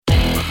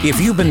If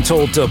you've been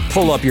told to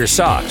pull up your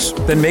socks,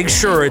 then make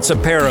sure it's a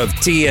pair of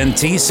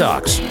TNT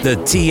socks. The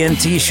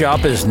TNT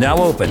shop is now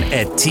open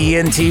at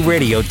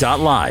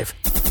tntradio.live.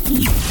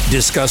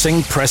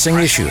 Discussing pressing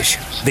issues.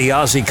 The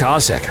Aussie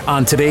Cossack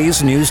on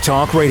today's News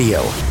Talk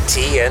Radio,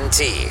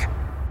 TNT.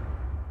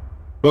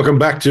 Welcome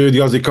back to the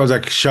Aussie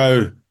Cossack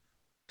show,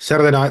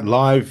 Saturday night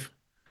live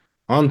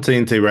on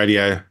TNT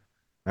Radio.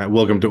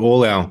 Welcome to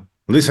all our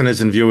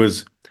listeners and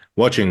viewers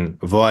watching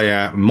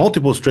via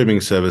multiple streaming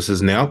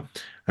services now.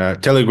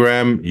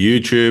 Telegram,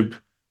 YouTube,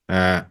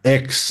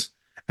 X,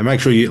 and make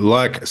sure you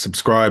like,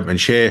 subscribe,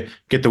 and share.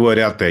 Get the word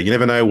out there. You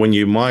never know when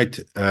you might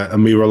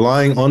be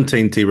relying on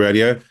TNT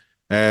Radio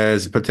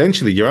as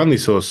potentially your only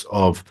source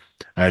of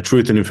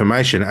truth and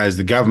information as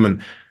the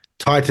government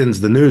tightens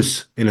the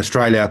noose in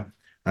Australia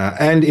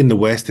and in the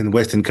West, in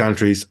Western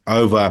countries,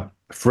 over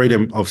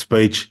freedom of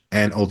speech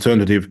and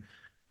alternative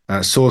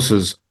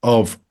sources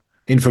of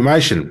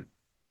information.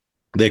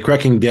 They're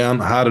cracking down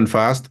hard and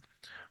fast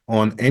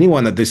on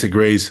anyone that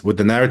disagrees with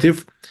the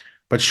narrative.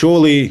 But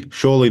surely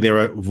there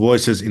are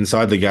voices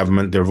inside the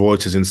government, there are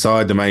voices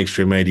inside the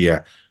mainstream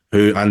media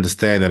who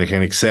understand that it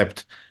can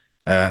accept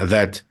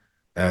that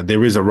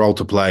there is a role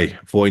to play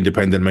for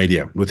independent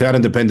media. Without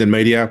independent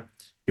media,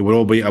 it would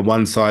all be a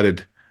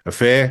one-sided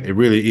affair. It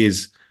really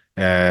is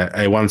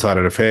a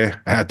one-sided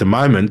affair at the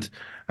moment,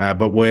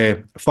 but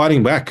we're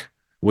fighting back.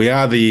 We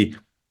are the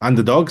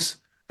underdogs,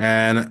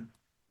 and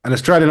an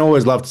Australian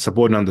always loves to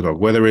support an underdog,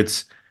 whether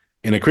it's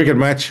in a cricket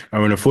match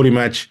or in a footy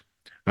match,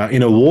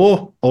 in a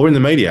war or in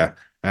the media.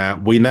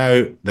 We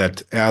know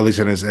that our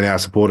listeners and our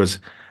supporters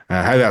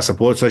have our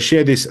support. So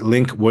share this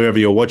link wherever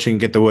you're watching,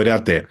 get the word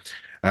out there.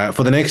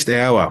 For the next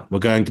hour, we're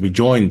going to be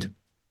joined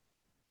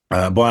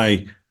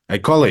by a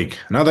colleague,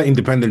 another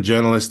independent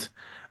journalist,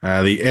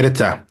 the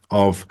editor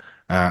of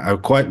a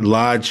quite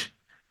large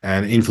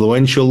and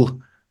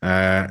influential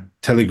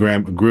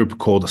Telegram group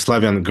called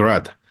Slavian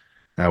Grad,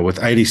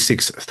 with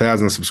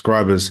 86,000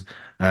 subscribers.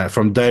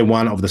 From day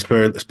one of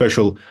the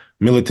special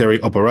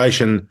military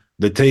operation,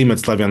 the team at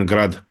Slavian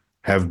Grad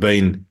have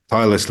been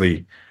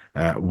tirelessly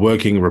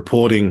working,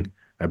 reporting,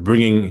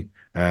 bringing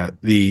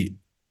the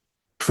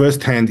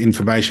first-hand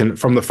information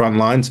from the front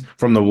lines,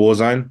 from the war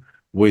zone,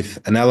 with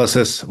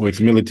analysis,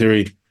 with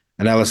military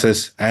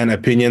analysis and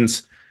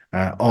opinions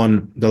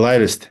on the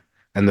latest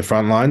and the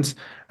front lines.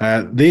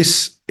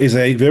 This is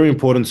a very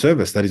important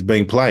service that is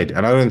being played,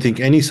 and I don't think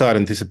any side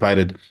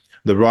anticipated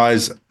the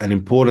rise and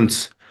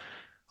importance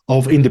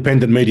of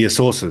independent media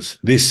sources.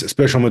 This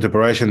special military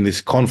operation,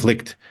 this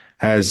conflict,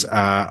 has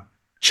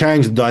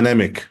changed the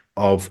dynamic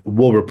of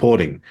war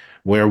reporting,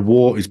 where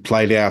war is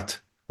played out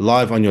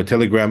live on your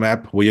Telegram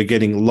app, where you're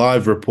getting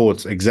live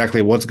reports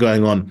exactly what's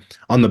going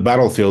on the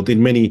battlefield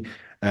in many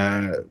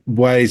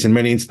ways, in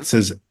many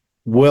instances,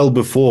 well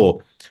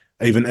before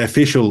even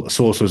official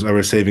sources are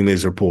receiving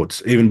these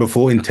reports, even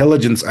before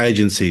intelligence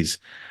agencies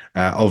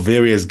of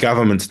various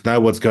governments know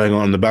what's going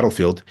on the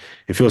battlefield.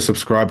 If you're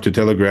subscribed to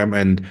Telegram,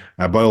 and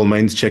by all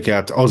means check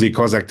out Aussie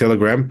Cossack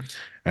Telegram,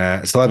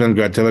 Slavian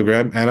Grad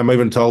Telegram, and I'm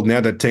even told now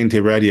that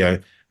TNT Radio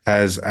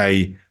has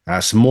a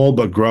small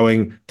but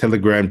growing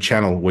Telegram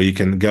channel where you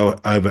can go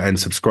over and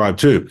subscribe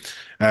to.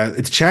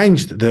 It's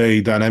changed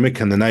the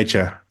dynamic and the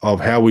nature of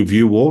how we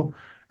view war.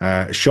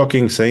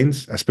 Shocking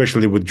scenes,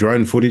 especially with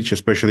drone footage,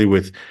 especially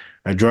with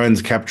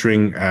drones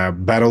capturing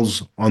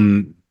battles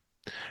on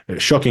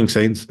shocking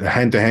scenes,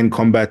 hand-to-hand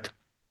combat,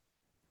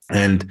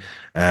 and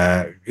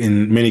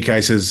in many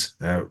cases,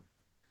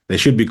 there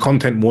should be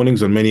content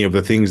warnings on many of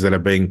the things that are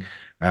being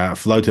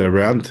floated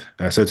around.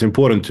 So it's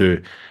important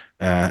to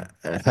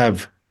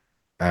have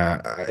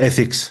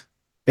ethics,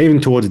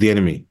 even towards the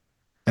enemy.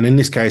 And in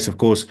this case, of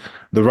course,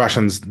 the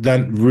Russians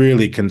don't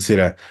really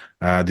consider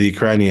the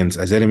Ukrainians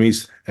as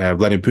enemies.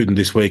 Vladimir Putin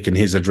this week in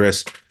his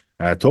address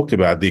talked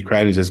about the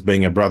Ukrainians as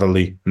being a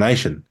brotherly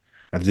nation,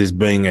 as this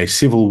being a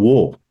civil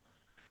war.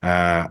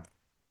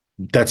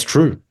 That's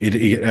true.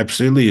 It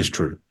absolutely is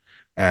true.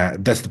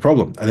 That's the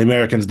problem. And the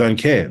Americans don't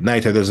care.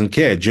 NATO doesn't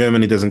care.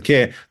 Germany doesn't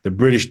care. The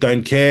British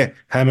don't care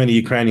how many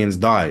Ukrainians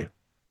die.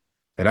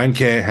 They don't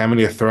care how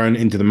many are thrown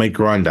into the meat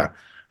grinder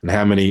and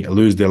how many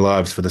lose their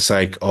lives for the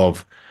sake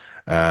of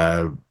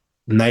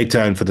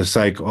NATO and for the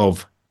sake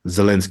of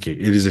Zelensky.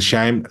 It is a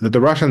shame that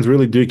the Russians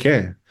really do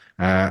care.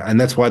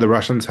 And that's why the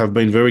Russians have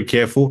been very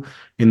careful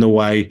in the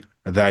way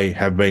they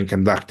have been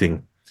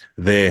conducting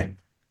their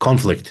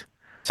conflict.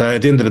 So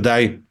at the end of the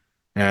day,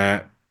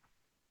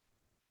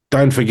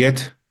 don't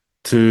forget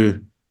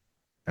to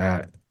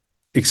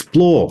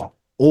explore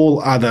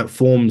all other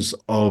forms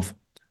of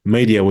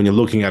media when you're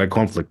looking at a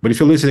conflict. But if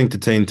you're listening to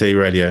TNT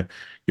Radio,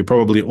 you're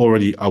probably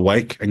already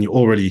awake and you're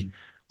already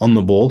on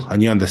the ball,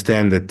 and you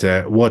understand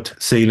that what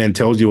CNN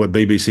tells you, what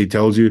BBC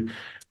tells you,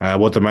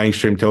 what the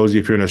mainstream tells you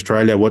if you're in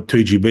Australia, what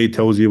 2GB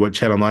tells you, what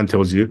Channel 9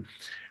 tells you,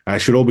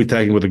 should all be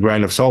taken with a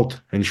grain of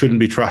salt and shouldn't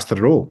be trusted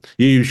at all.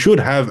 You should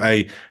have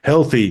a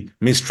healthy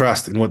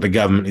mistrust in what the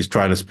government is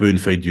trying to spoon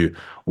feed you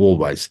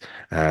always.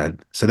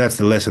 So that's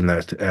the lesson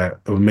that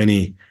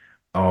many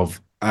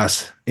of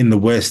us in the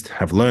West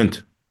have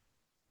learned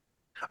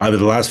over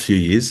the last few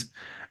years.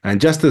 And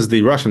just as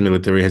the Russian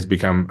military has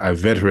become a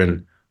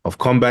veteran of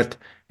combat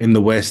in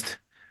the West,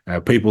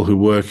 people who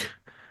work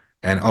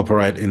and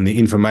operate in the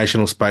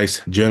informational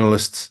space,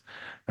 journalists,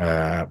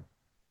 uh,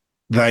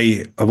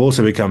 they have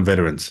also become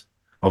veterans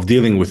of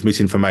dealing with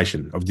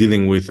misinformation, of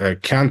dealing with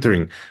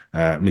countering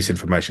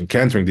misinformation,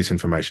 countering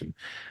disinformation.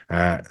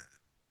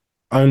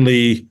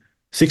 Only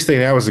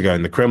 16 hours ago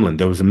in the Kremlin,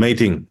 there was a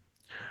meeting.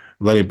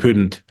 Vladimir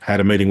Putin had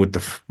a meeting with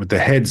the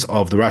heads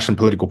of the Russian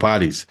political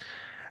parties,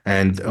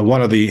 and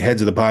one of the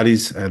heads of the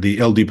parties, the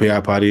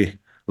LDPR party,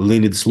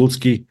 Leonid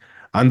Slutsky,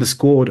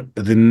 underscored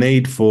the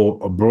need for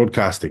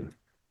broadcasting,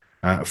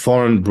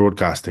 foreign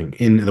broadcasting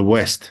in the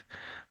West,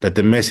 that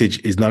the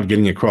message is not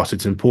getting across.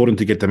 It's important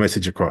to get the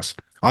message across.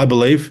 I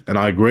believe, and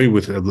I agree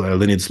with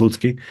Leonid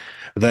Slutsky,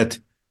 that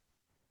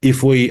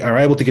if we are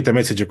able to get the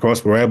message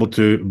across, we're able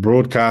to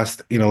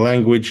broadcast in a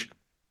language,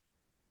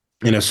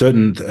 in a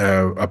certain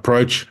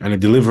approach and a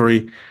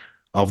delivery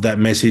of that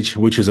message,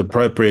 which is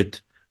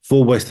appropriate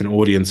for Western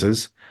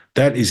audiences.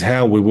 That is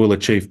how we will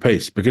achieve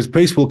peace, because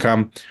peace will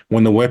come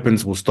when the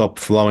weapons will stop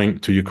flowing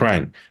to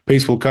Ukraine.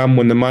 Peace will come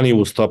when the money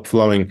will stop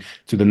flowing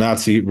to the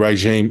Nazi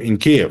regime in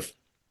Kiev.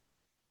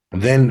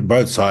 Then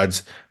both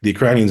sides, the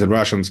Ukrainians and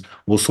Russians,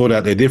 will sort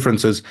out their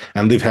differences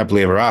and live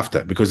happily ever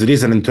after, because it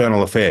is an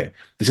internal affair.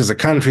 This is a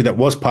country that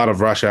was part of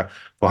Russia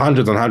for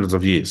hundreds and hundreds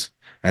of years,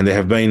 and there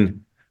have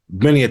been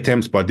many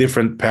attempts by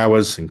different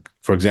powers,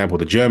 for example,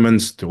 the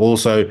Germans, to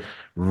also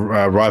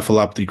rifle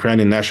up the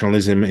Ukrainian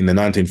nationalism in the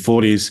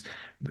 1940s.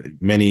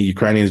 Many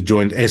Ukrainians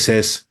joined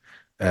SS,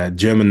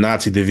 German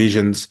Nazi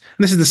divisions.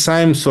 And this is the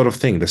same sort of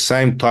thing, the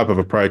same type of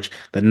approach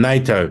that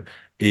NATO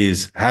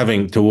is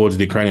having towards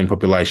the Ukrainian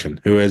population,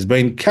 who has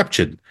been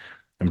captured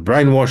and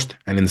brainwashed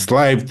and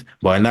enslaved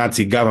by a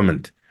Nazi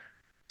government.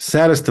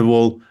 Saddest of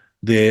all,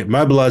 they're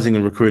mobilizing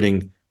and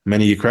recruiting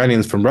many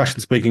Ukrainians from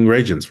Russian-speaking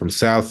regions, from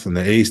south and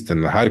the east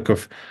and the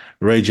Kharkov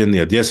region, the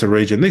Odessa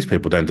region. These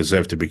people don't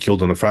deserve to be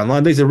killed on the front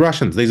line. These are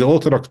Russians. These are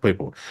Orthodox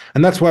people.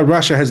 And that's why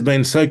Russia has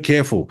been so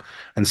careful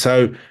and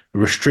so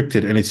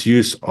restricted in its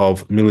use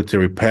of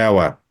military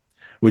power,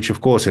 which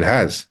of course it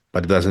has,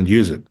 but it doesn't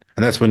use it.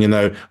 And that's when you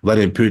know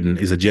Vladimir Putin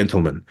is a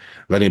gentleman.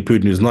 Vladimir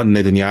Putin is not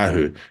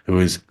Netanyahu, who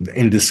is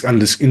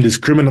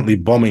indiscriminately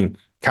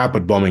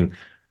carpet bombing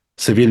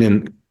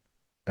civilian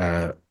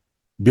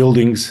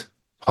buildings,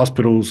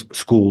 hospitals,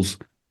 schools.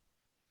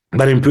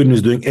 Vladimir Putin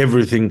is doing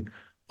everything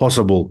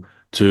possible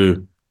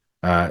to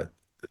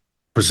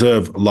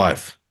preserve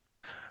life.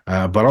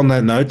 But on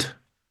that note,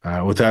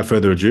 without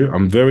further ado,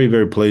 I'm very,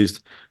 very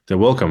pleased to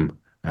welcome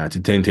to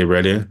TNT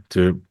Radio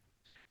to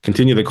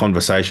continue the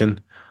conversation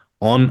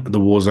on the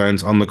war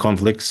zones, on the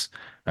conflicts,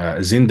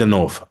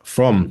 Zinderneuf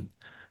from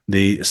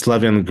the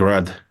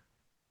Slaviangrad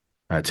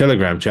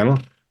Telegram channel.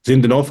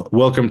 Zinderneuf,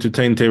 welcome to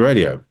TNT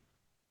Radio.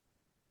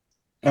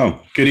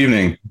 Oh, good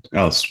evening.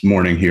 Oh, it's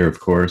morning here,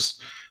 of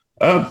course.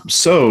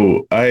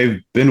 So I've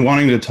been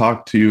wanting to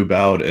talk to you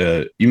about,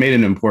 you made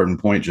an important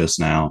point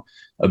just now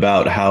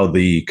about how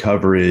the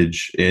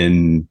coverage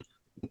in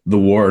the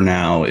war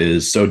now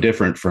is so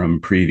different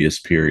from previous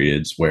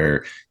periods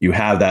where you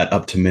have that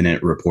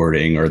up-to-minute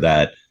reporting or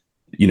that,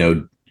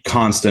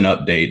 constant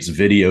updates,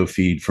 video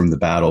feed from the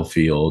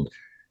battlefield.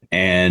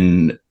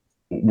 And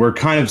we're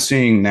kind of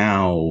seeing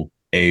now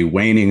a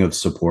waning of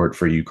support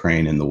for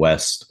Ukraine in the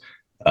West.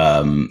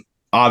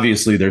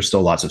 Obviously, there's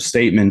still lots of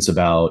statements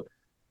about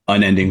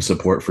unending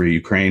support for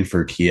Ukraine,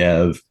 for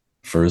Kiev,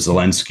 for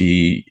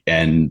Zelensky,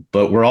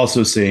 but we're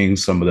also seeing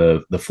some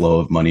of the flow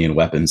of money and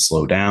weapons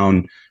slow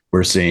down.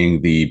 We're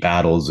seeing the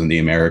battles in the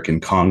American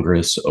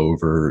Congress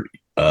over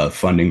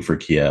funding for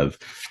Kiev.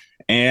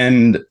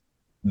 And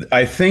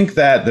I think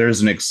that there's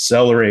an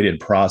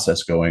accelerated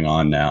process going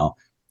on now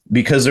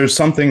because there's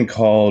something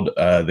called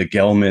the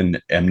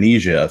Gelman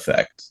amnesia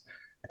effect.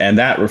 And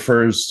that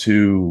refers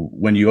to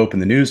when you open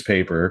the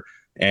newspaper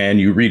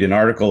and you read an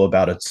article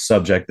about a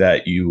subject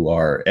that you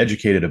are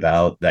educated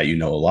about, that you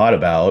know a lot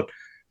about,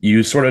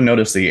 you sort of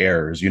notice the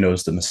errors, you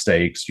notice the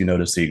mistakes, you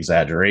notice the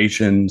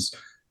exaggerations,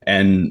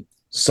 and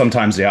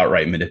sometimes the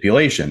outright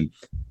manipulation.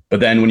 But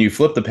then when you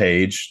flip the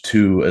page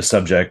to a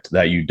subject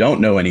that you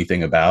don't know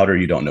anything about or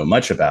you don't know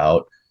much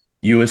about,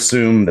 you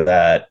assume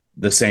that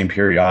the same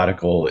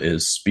periodical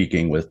is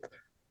speaking with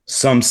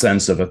some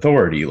sense of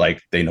authority,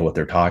 like they know what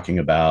they're talking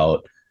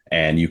about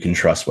and you can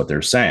trust what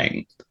they're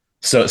saying.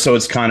 So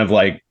it's kind of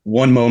like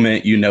one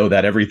moment you know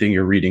that everything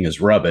you're reading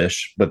is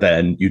rubbish, but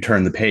then you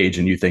turn the page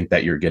and you think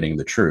that you're getting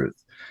the truth.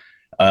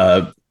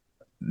 The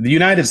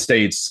United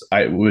States,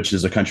 which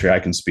is a country I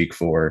can speak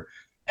for,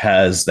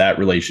 has that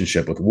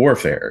relationship with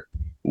warfare,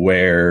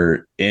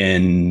 where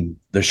in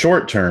the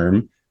short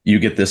term, you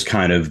get this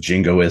kind of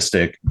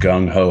jingoistic,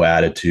 gung-ho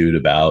attitude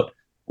about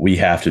we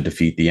have to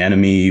defeat the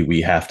enemy,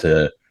 we have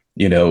to,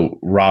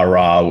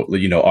 rah-rah,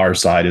 our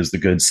side is the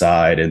good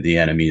side and the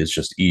enemy is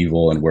just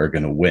evil and we're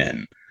going to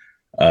win.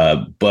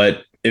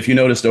 But if you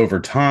noticed over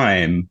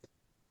time,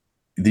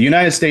 the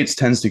United States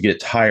tends to get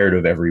tired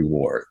of every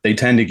war. They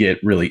tend to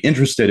get really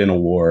interested in a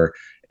war.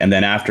 And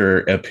then after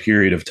a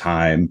period of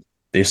time,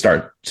 they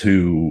start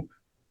to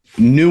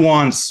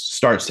nuance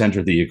starts to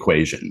enter the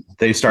equation.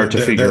 They start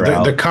to figure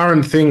out the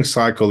current thing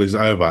cycle is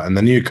over and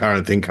the new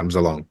current thing comes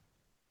along.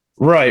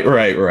 Right.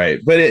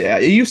 But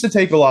it used to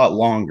take a lot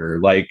longer.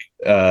 Like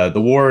the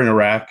war in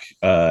Iraq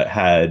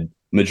had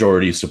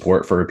majority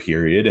support for a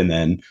period. And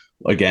then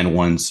again,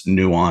 once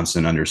nuance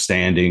and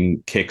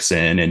understanding kicks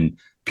in and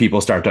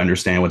people start to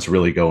understand what's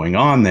really going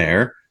on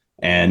there,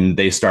 and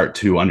they start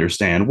to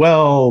understand,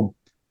 well,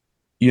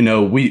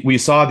 we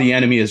saw the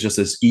enemy as just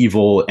this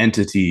evil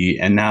entity,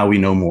 and now we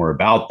know more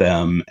about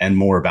them and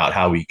more about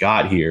how we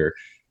got here.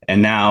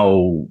 And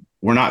now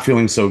we're not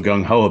feeling so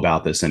gung-ho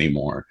about this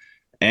anymore.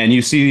 And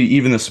you see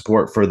even the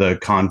support for the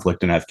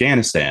conflict in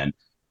Afghanistan.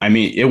 I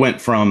mean, it went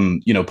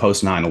from,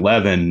 post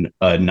 9/11,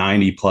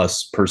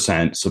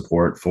 90+%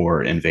 support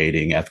for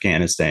invading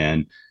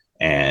Afghanistan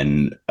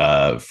and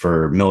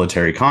for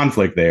military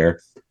conflict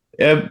there.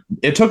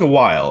 It took a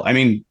while. I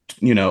mean,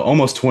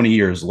 almost 20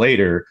 years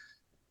later,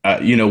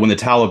 when the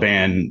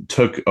Taliban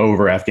took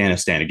over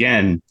Afghanistan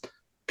again,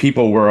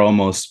 people were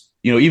almost,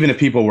 even if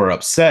people were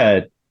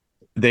upset,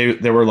 they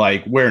were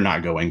like, we're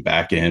not going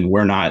back in.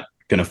 We're not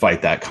going to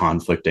fight that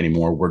conflict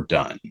anymore. We're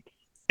done.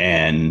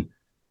 And,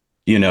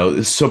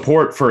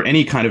 support for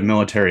any kind of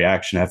military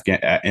action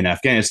in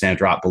Afghanistan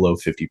dropped below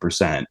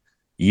 50%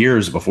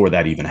 years before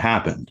that even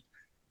happened.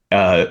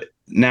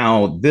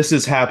 Now, this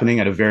is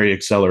happening at a very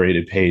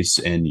accelerated pace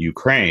in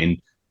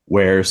Ukraine,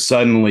 where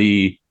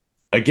suddenly,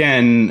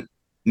 again,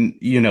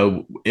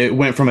 it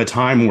went from a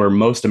time where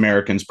most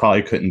Americans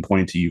probably couldn't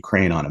point to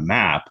Ukraine on a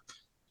map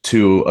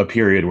to a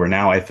period where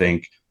now I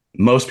think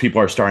most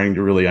people are starting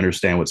to really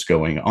understand what's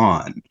going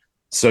on.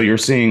 So you're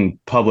seeing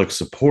public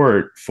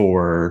support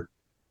for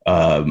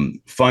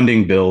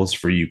funding bills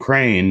for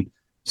Ukraine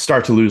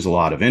start to lose a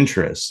lot of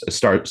interest. It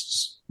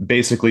starts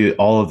basically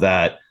all of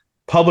that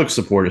public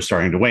support is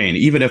starting to wane.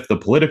 Even if the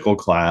political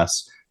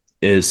class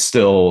is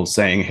still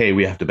saying, hey,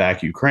 we have to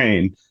back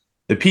Ukraine,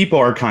 the people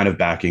are kind of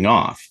backing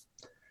off.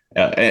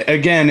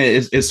 Again,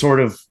 it's sort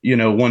of,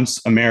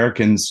 once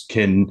Americans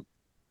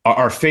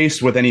are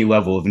faced with any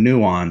level of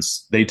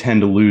nuance, they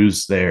tend to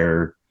lose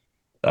their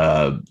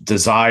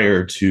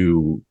desire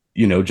to,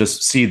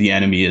 just see the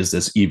enemy as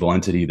this evil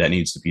entity that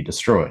needs to be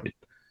destroyed.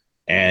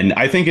 And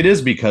I think it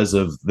is because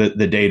of the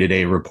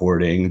day-to-day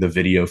reporting, the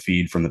video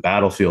feed from the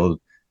battlefield,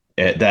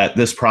 that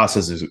this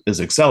process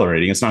is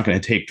accelerating. It's not going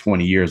to take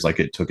 20 years like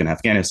it took in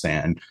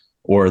Afghanistan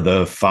or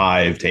the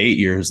 5 to 8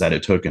 years that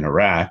it took in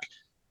Iraq.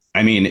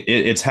 I mean,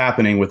 it's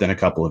happening within a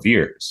couple of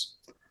years.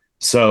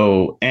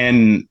 So,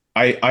 and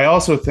I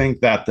also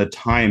think that the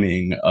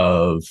timing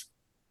of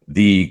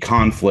the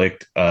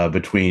conflict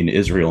between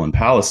Israel and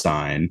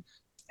Palestine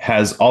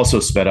has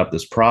also sped up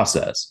this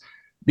process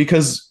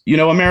because,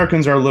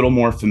 Americans are a little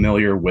more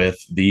familiar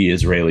with the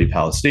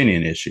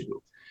Israeli-Palestinian issue.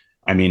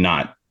 I mean,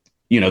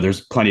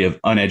 there's plenty of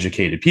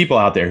uneducated people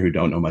out there who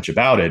don't know much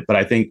about it, but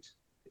I think,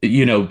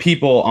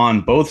 people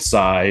on both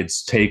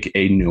sides take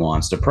a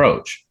nuanced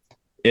approach.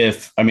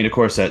 Of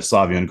course, at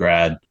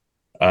Slaviangrad,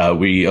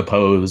 we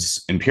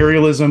oppose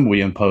imperialism,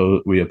 we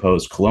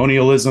oppose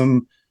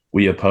colonialism,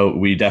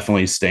 we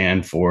definitely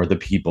stand for the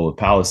people of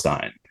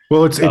Palestine.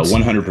 Well, it's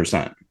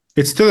 100%.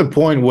 It's to the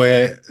point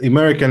where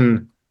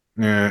American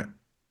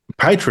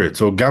patriots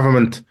or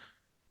government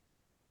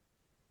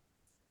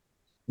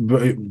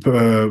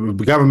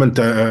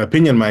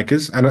opinion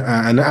makers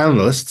and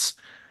analysts,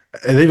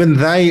 even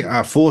they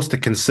are forced to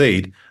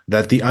concede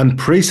that the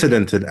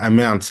unprecedented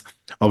amounts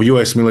of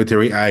U.S.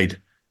 military aid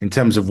in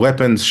terms of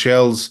weapons,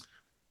 shells,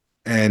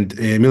 and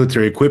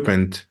military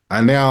equipment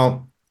are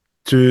now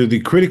to the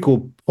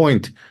critical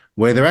point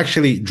where they're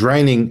actually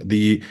draining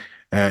the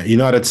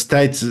United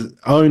States'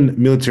 own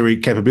military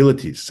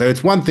capabilities. So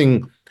it's one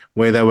thing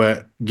where they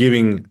were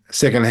giving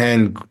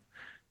secondhand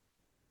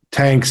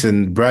tanks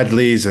and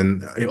Bradleys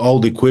and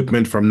old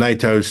equipment from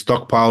NATO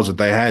stockpiles that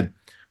they had.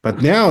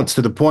 But now it's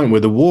to the point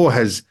where the war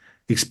has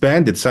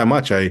expanded so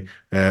much. A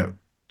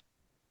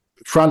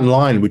front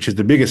line, which is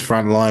the biggest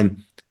front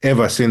line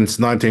ever since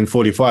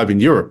 1945 in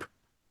Europe.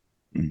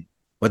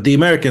 But the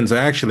Americans are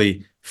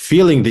actually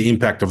feeling the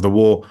impact of the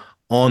war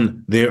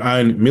on their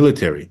own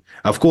military.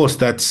 Of course,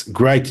 that's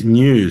great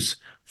news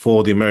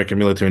for the American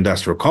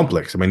military-industrial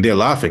complex. I mean, they're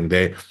laughing.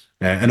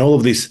 And all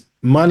of this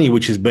money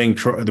which is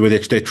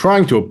which they're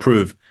trying to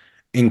approve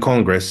in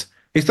Congress,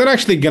 it's not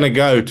actually going to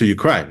go to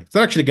Ukraine. It's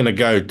not actually going to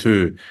go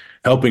to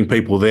helping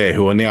people there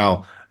who are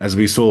now, as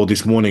we saw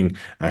this morning,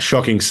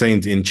 shocking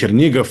scenes in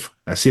Chernigov,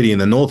 a city in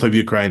the north of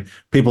Ukraine,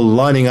 people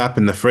lining up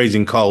in the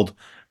freezing cold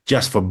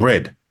just for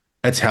bread.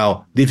 That's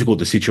how difficult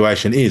the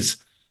situation is.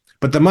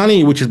 But the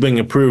money which is being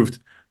approved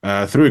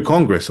through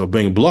Congress, or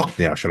being blocked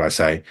now, should I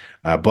say,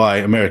 by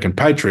American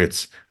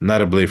patriots,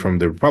 notably from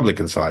the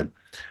Republican side,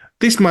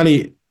 this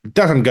money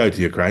doesn't go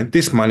to Ukraine.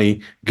 This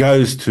money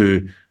goes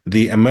to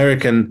the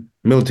American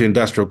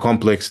military-industrial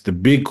complex, the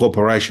big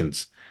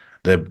corporations,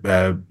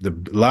 the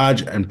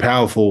large and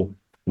powerful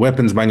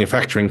weapons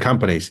manufacturing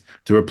companies,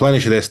 to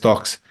replenish their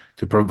stocks,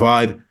 to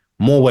provide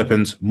more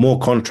weapons, more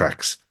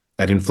contracts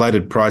at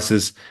inflated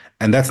prices,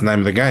 and that's the name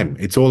of the game.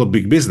 It's all a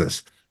big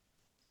business.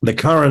 The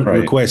current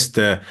Right. request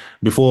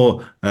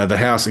before the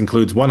House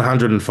includes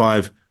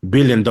 $105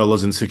 billion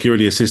in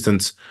security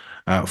assistance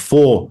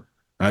for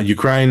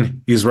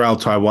Ukraine, Israel,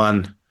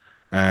 Taiwan,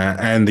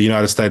 and the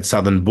United States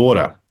southern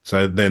border.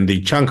 So then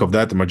the chunk of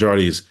that, the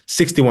majority is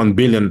 $61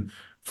 billion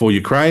for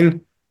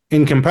Ukraine.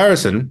 In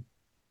comparison,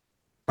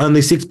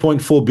 only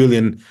 $6.4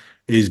 billion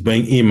is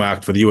being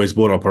earmarked for the US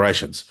border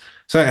operations.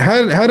 So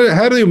how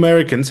do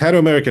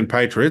American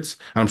patriots,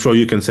 I'm sure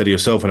you consider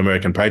yourself an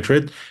American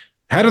patriot,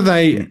 how do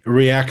they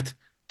react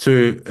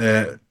to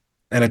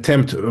an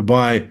attempt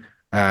by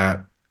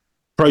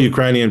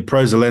pro-Ukrainian,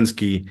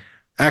 pro-Zelensky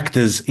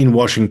actors in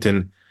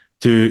Washington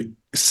to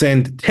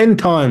send 10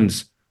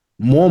 times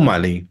more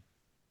money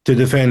to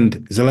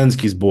defend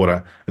Zelensky's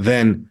border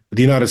than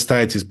the United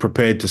States is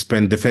prepared to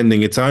spend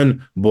defending its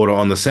own border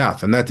on the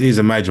south? And that is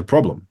a major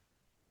problem.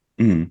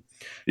 Mm-hmm.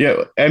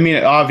 Yeah, I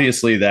mean,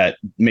 obviously that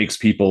makes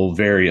people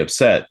very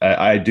upset.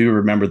 I do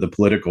remember the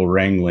political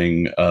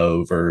wrangling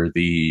over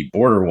the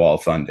border wall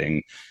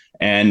funding.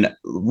 And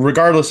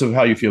regardless of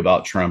how you feel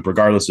about Trump,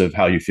 regardless of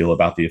how you feel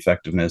about the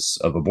effectiveness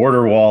of a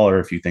border wall, or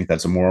if you think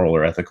that's a moral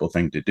or ethical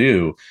thing to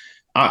do,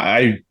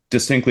 I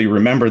distinctly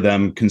remember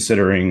them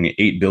considering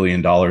 $8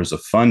 billion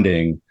of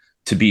funding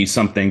to be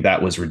something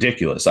that was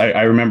ridiculous.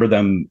 I remember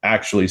them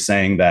actually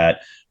saying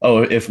that,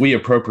 oh, if we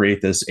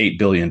appropriate this $8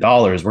 billion,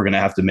 we're going to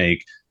have to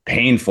make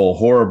painful,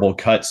 horrible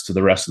cuts to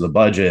the rest of the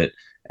budget,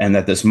 and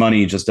that this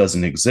money just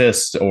doesn't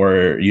exist,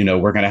 or,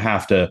 we're going to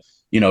have to,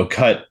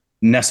 cut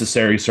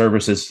necessary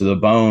services to the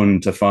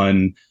bone to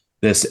fund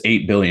this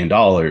 $8 billion.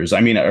 I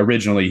mean,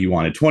 originally he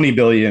wanted 20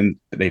 billion.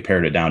 They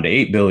pared it down to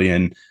 8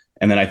 billion.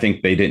 And then I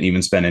think they didn't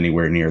even spend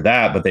anywhere near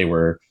that, but they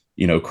were,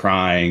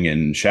 crying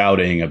and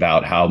shouting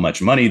about how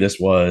much money this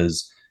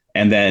was.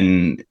 And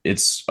then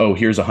it's, oh,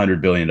 here's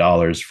 $100 billion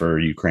for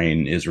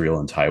Ukraine, Israel,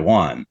 and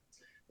Taiwan.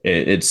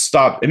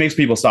 It makes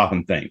people stop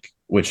and think,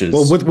 which is...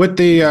 Well, with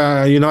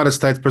the United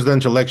States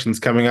presidential elections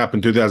coming up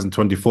in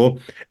 2024,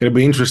 it'll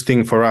be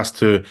interesting for us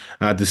to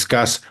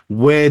discuss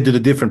where do the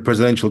different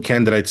presidential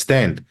candidates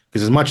stand.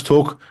 Because there's much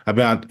talk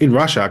about, in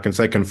Russia, I can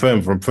say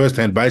confirmed from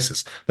first-hand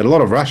basis, that a lot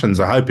of Russians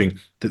are hoping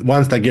that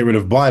once they get rid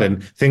of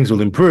Biden, things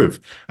will improve.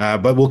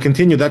 But we'll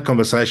continue that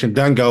conversation.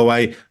 Don't go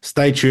away.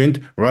 Stay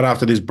tuned right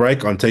after this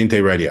break on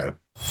TNT Radio.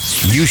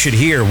 You should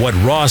hear what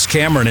Ross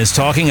Cameron is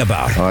talking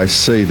about. I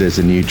see there's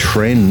a new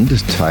trend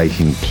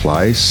taking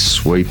place,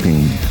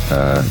 sweeping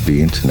the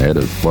internet,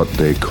 of what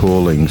they're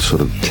calling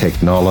sort of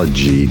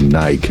technology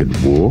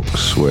naked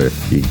walks, where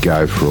you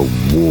go for a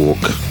walk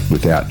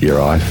without your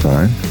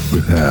iPhone,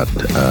 without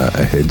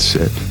a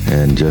headset,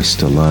 and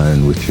just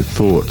alone with your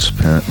thoughts.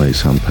 Apparently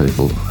some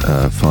people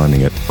are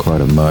finding it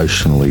quite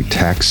emotionally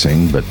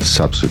taxing, but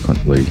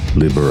subsequently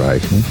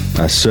liberating.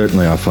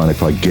 Certainly I find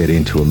if I get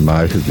into a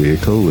motor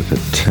vehicle with a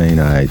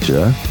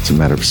teenager, it's a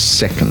matter of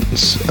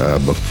seconds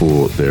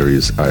before there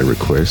is a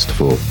request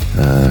for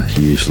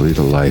usually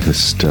the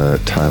latest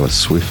Taylor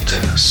Swift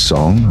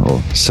song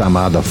or some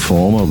other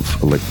form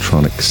of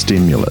electronic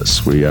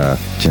stimulus. We are a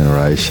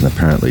generation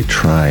apparently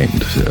trained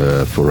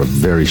for a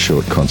very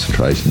short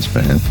concentration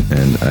span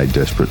and a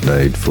desperate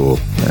need for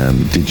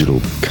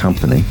digital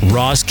company.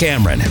 Ross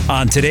Cameron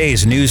on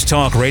today's News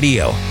Talk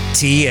Radio,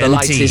 TNT. The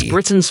Light is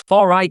Britain's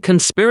far-right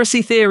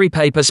conspiracy theory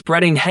paper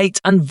spreading hate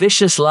and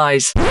vicious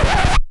lies.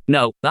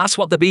 No, that's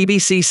what the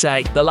BBC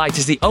say. The Light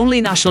is the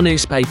only national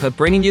newspaper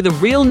bringing you the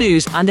real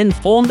news and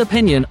informed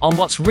opinion on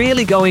what's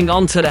really going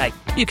on today.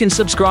 You can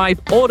subscribe,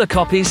 order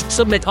copies,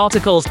 submit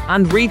articles,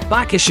 and read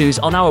back issues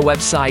on our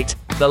website,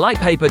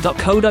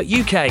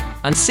 thelightpaper.co.uk,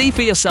 and see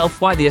for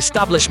yourself why the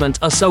establishment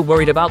are so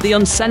worried about the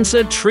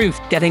uncensored truth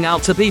getting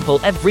out to people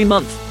every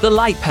month. The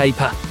Light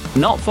Paper.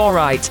 Not far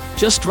right,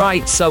 just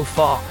right so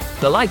far.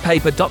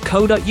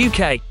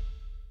 thelightpaper.co.uk.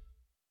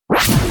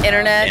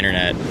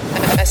 Internet.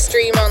 A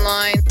stream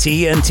online.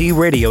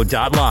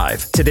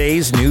 TNTRadio.live.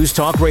 Today's News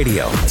Talk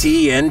Radio,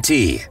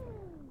 TNT.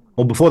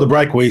 Well, before the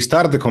break, we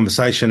started the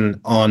conversation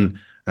on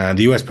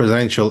the US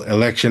presidential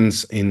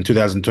elections in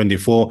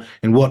 2024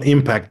 and what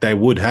impact they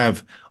would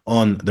have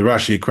on the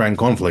Russia-Ukraine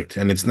conflict.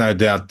 And it's no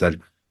doubt that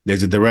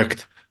there's a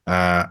direct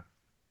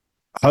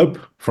hope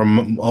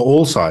from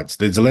all sides.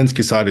 The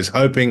Zelensky side is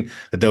hoping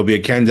that there'll be a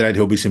candidate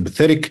who'll be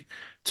sympathetic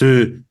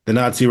to the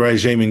Nazi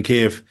regime in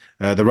Kiev.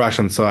 The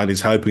Russian side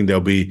is hoping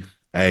there'll be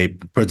a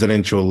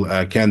presidential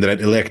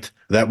candidate elect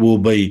that will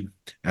be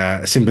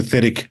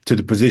sympathetic to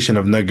the position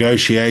of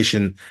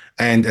negotiation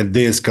and a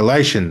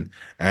de-escalation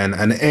and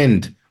an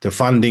end to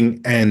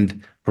funding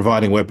and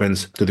providing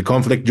weapons to the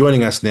conflict.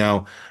 Joining us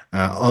now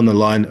on the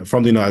line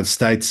from the United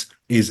States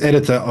is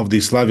editor of the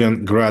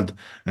Slavian Grad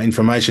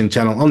information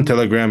channel on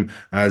Telegram,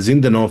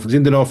 Zinderneuf.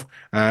 Zinderneuf,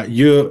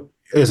 you,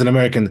 as an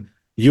American,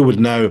 you would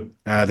know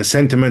the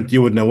sentiment,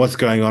 you would know what's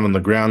going on the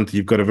ground.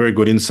 You've got a very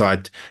good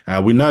insight.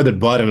 We know that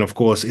Biden, of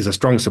course, is a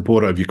strong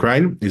supporter of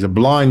Ukraine. He's a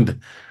blind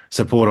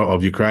supporter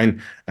of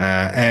Ukraine.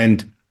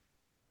 And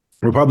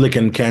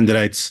Republican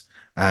candidates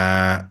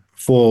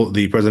for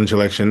the presidential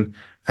election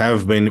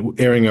have been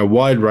airing a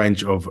wide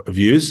range of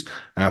views.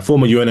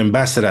 Former UN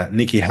Ambassador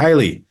Nikki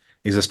Haley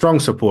is a strong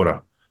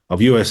supporter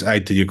of U.S.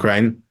 aid to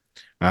Ukraine,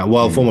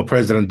 while former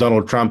President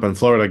Donald Trump and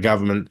Florida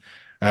Governor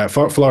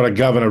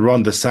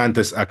Ron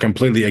DeSantis are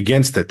completely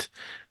against it.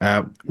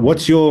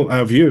 What's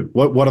your view?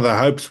 What are the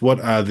hopes? What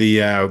are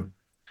the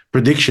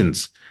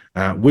predictions?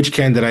 Which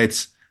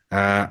candidates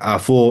are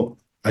for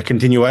a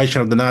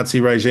continuation of the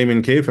Nazi regime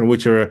in Kiev, and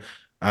which are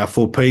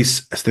for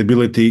peace,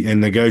 stability,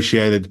 and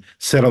negotiated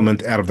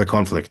settlement out of the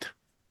conflict?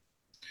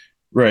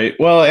 Right.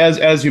 Well,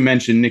 as you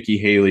mentioned, Nikki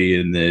Haley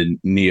and the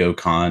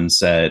neocon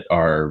set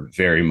are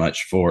very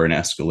much for an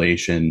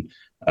escalation.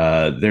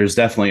 There's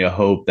definitely a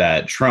hope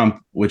that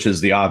Trump, which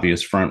is the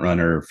obvious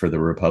frontrunner for the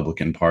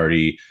Republican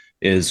Party,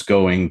 is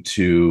going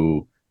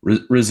to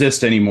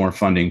resist any more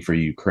funding for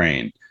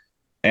Ukraine.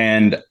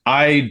 And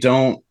I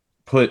don't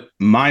put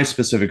my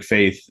specific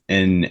faith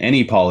in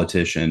any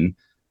politician,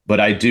 but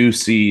I do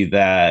see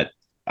that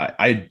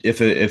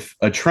if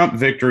a Trump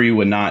victory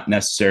would not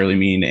necessarily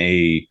mean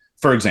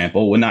for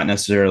example, would not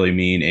necessarily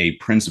mean a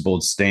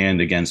principled stand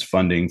against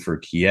funding for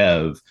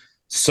Kiev,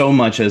 so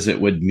much as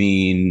it would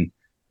mean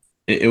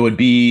it would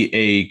be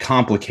a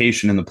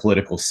complication in the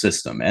political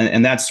system.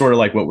 And that's sort of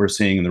like what we're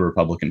seeing in the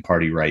Republican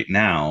Party right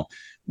now,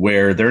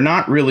 where they're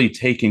not really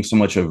taking so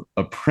much of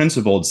a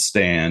principled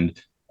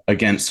stand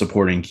against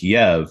supporting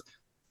Kiev.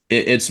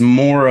 It's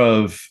more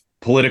of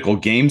political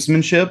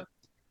gamesmanship,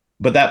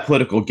 but that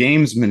political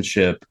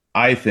gamesmanship,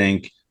 I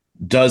think,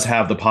 does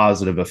have the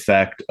positive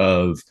effect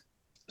of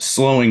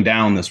slowing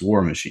down this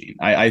war machine.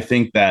 I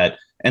think that,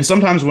 and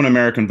sometimes when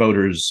American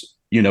voters,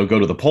 go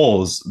to the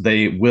polls,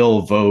 they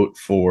will vote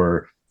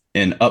for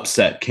an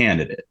upset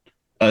candidate,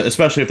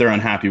 especially if they're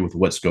unhappy with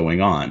what's going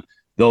on.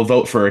 They'll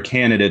vote for a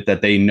candidate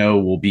that they know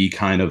will be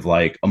kind of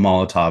like a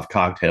Molotov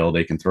cocktail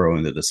they can throw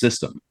into the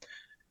system.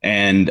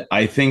 And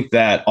I think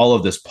that all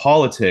of this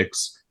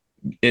politics,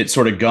 it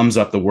sort of gums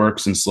up the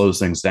works and slows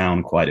things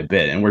down quite a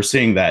bit. And we're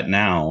seeing that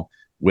now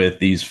with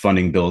these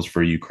funding bills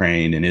for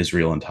Ukraine and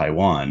Israel and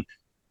Taiwan.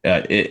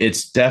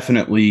 It's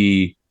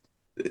definitely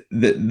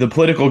the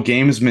political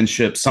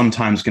gamesmanship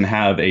sometimes can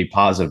have a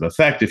positive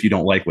effect if you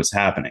don't like what's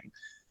happening.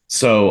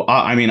 So,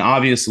 I mean,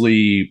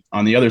 obviously,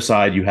 on the other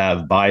side, you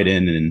have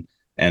Biden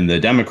and the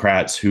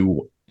Democrats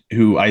who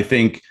I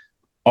think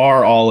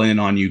are all in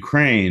on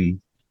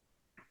Ukraine.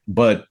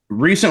 But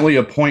recently,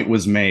 a point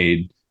was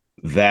made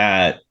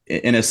that,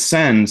 in a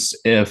sense,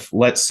 if,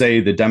 let's say,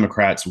 the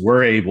Democrats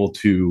were able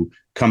to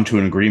come to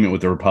an agreement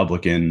with the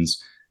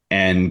Republicans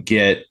and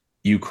get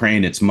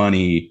Ukraine its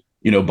money,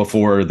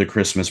 before the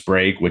Christmas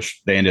break,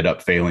 which they ended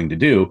up failing to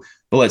do.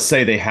 But let's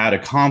say they had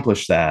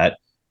accomplished that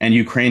and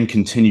Ukraine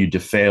continued to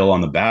fail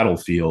on the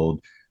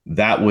battlefield,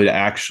 that would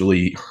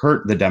actually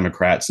hurt the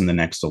Democrats in the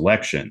next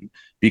election,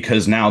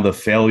 because now the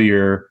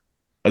failure,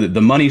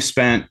 the money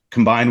spent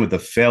combined with the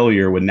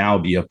failure would now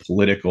be a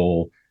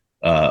political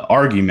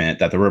argument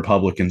that the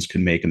Republicans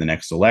could make in the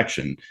next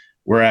election.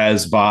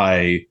 Whereas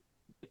by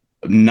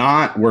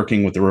not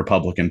working with the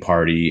Republican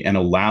Party and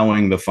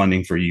allowing the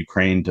funding for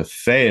Ukraine to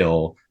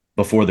fail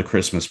before the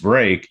Christmas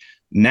break,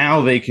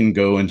 now they can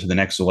go into the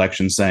next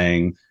election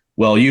saying,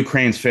 well,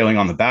 Ukraine's failing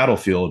on the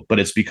battlefield, but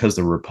it's because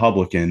the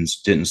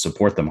Republicans didn't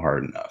support them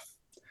hard enough.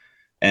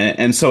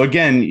 And so,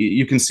 again,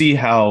 you can see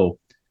how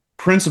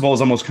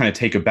principles almost kind of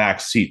take a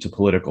back seat to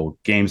political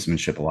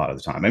gamesmanship a lot of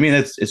the time. I mean,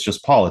 it's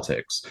just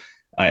politics.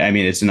 I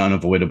mean, it's an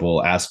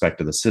unavoidable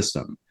aspect of the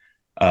system.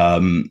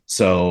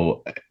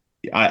 So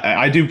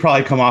I do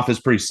probably come off as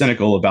pretty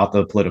cynical about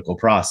the political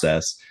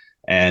process,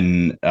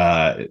 and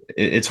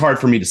it's hard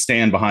for me to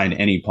stand behind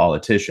any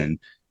politician.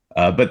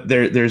 But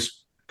there's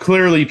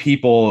clearly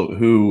people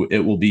who it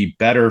will be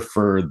better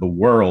for the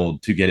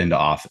world to get into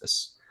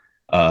office,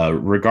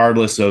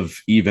 regardless of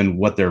even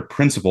what their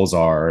principles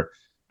are.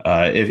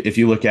 If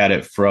you look at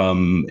it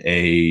from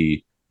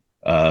a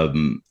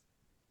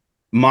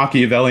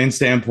Machiavellian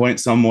standpoint,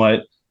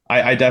 somewhat,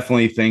 I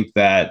definitely think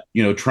that,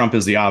 Trump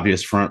is the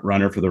obvious front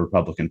runner for the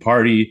Republican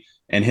Party,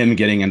 and him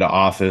getting into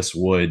office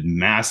would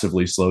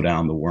massively slow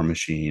down the war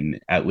machine,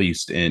 at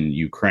least in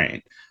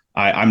Ukraine.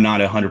 I'm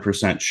not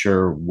 100%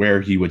 sure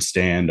where he would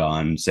stand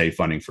on, say,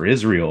 funding for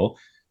Israel.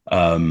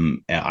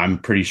 I'm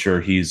pretty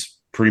sure he's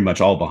pretty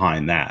much all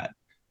behind that,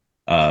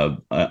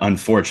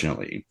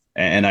 unfortunately.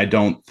 And I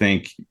don't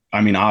think,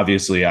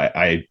 obviously,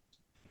 I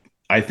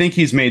think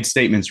he's made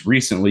statements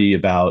recently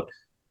about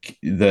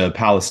the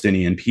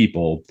Palestinian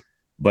people,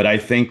 but I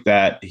think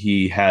that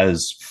he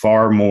has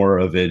far more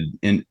of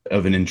an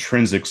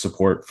intrinsic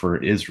support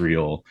for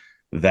Israel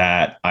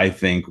that I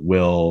think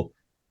will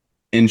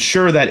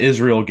ensure that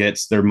Israel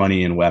gets their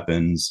money and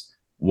weapons,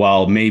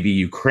 while maybe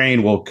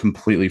Ukraine will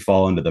completely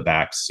fall into the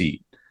back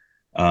seat.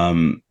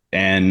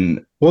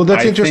 And well,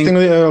 that's interesting.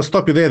 I'll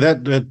stop you there.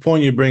 That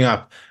point you bring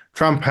up,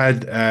 Trump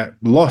had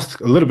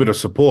lost a little bit of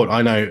support.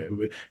 I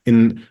know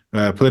in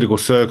political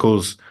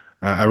circles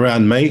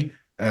around me,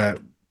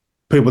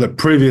 people that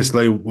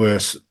previously were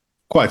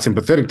quite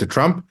sympathetic to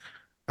Trump,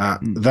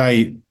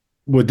 they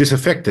were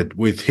disaffected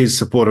with his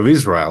support of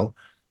Israel.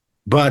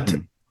 But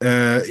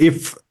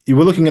if you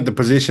were looking at the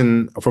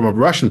position from a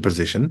Russian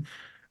position,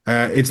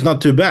 it's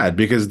not too bad,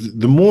 because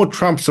the more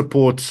Trump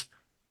supports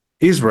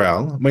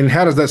Israel, I mean,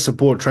 how does that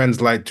support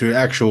translate to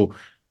actual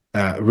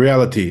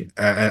reality,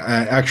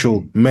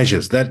 actual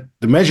measures? That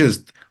the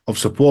measures of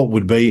support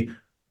would be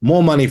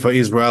more money for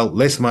Israel,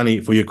 less money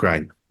for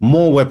Ukraine,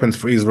 more weapons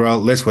for Israel,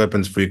 less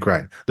weapons for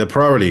Ukraine. The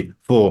priority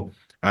for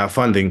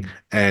funding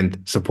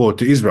and support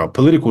to Israel,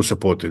 political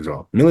support to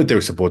Israel,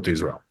 military support to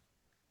Israel.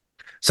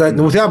 So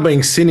without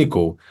being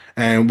cynical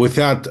and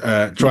without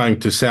trying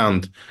to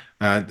sound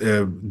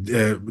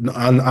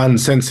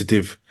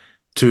unsensitive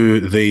to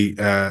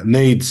the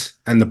needs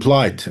and the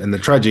plight and the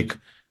tragic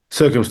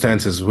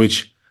circumstances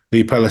which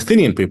the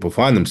Palestinian people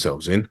find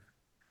themselves in,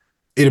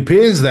 it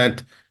appears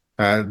that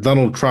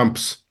Donald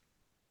Trump's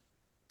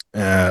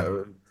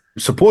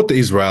support to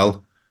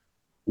Israel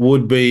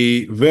would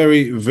be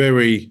very,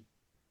 very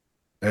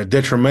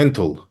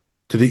detrimental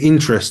to the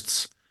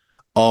interests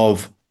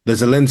of the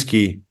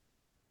Zelensky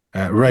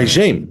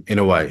regime, in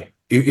a way.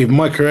 Am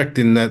I correct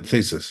in that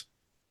thesis?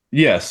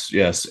 Yes,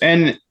 yes.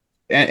 And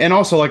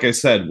also, like I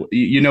said,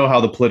 you know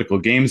how the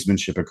political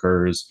gamesmanship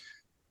occurs.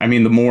 I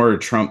mean, the more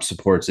Trump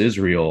supports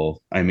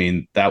Israel, I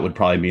mean, that would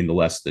probably mean the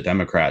less the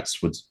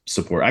Democrats would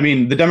support. I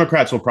mean, the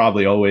Democrats will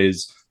probably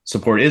always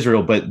support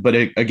Israel, but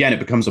again, it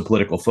becomes a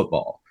political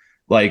football.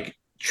 Like,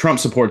 Trump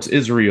supports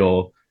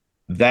Israel,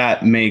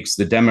 that makes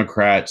the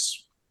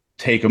Democrats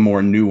take a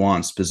more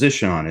nuanced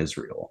position on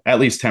Israel, at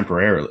least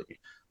temporarily.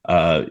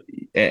 And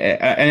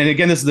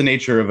again, this is the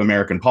nature of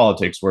American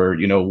politics, where,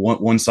 you know,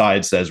 one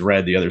side says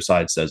red, the other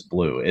side says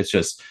blue. It's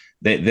just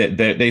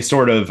they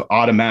sort of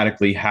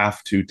automatically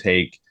have to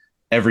take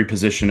every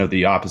position of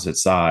the opposite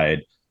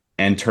side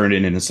and turn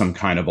it into some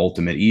kind of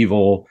ultimate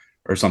evil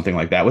or something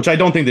like that, which I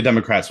don't think the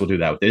Democrats will do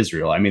that with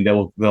Israel. I mean,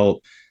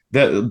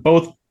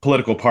 both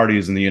political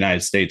parties in the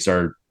United States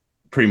are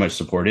pretty much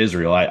support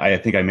Israel. I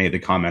think I made the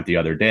comment the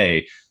other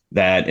day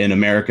that in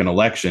American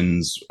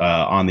elections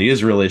on the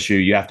Israel issue,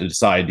 you have to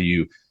decide, do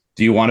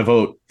you want to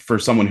vote for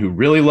someone who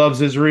really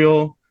loves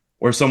Israel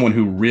or someone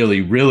who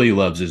really, really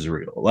loves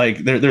Israel?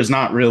 Like, there's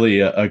not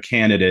really a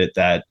candidate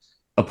that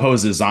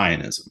opposes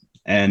Zionism.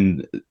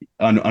 And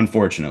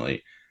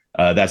unfortunately,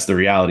 that's the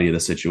reality of the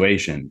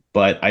situation.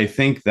 But I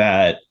think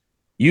that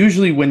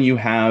usually when you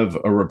have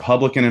a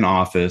Republican in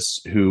office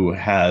who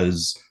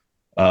has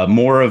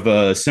more of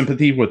a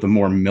sympathy with the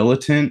more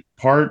militant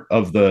part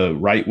of the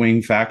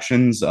right-wing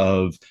factions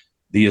of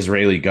the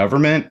Israeli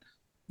government,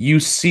 you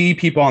see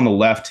people on the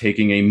left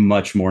taking a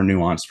much more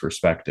nuanced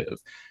perspective.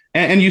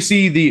 And you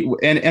see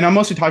and I'm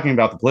mostly talking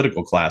about the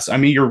political class. I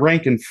mean, your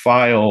rank and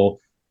file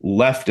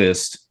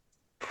leftist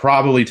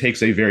probably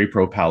takes a very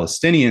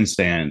pro-Palestinian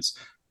stance,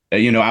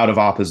 out of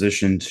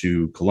opposition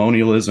to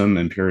colonialism,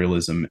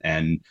 imperialism,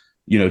 and,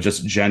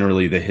 just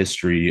generally the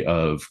history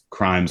of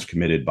crimes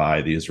committed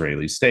by the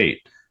Israeli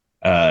state.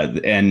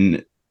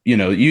 And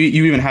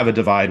you even have a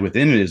divide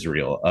within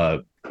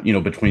Israel,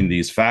 between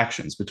these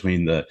factions,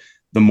 between the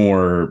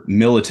more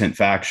militant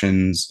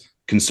factions,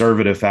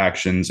 conservative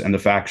factions, and the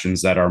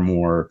factions that are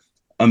more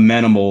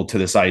amenable to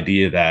this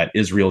idea that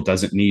Israel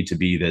doesn't need to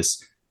be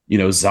this,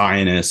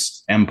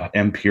 Zionist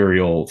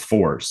imperial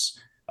force.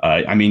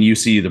 I mean, you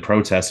see the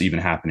protests even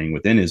happening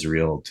within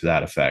Israel to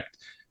that effect.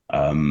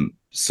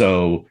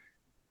 So,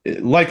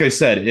 like I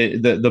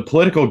said, the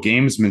political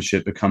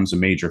gamesmanship becomes a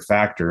major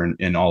factor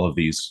in all of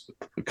these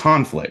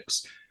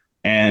conflicts.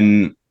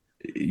 And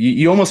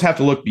you almost have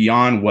to look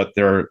beyond what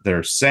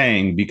they're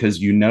saying, because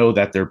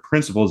that their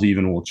principles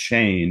even will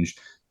change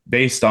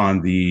based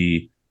on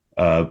the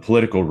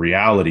political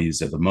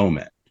realities of the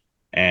moment.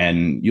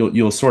 And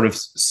you'll sort of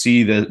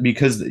see that,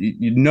 because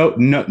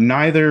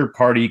neither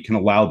party can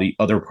allow the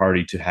other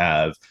party to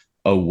have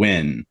a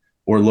win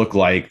or look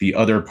like the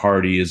other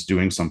party is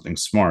doing something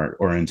smart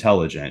or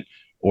intelligent,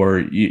 or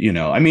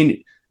I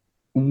mean,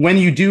 when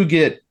you do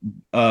get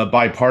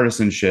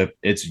bipartisanship,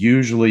 it's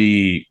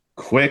usually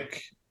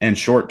quick and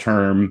short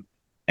term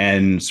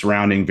and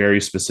surrounding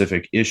very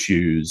specific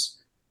issues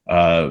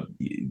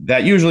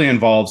that usually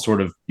involves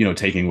sort of,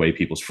 taking away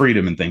people's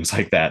freedom and things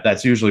like that.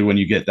 That's usually when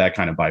you get that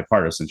kind of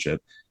bipartisanship.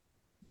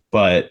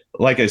 But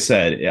like I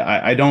said,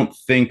 I don't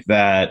think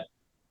that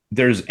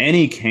there's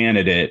any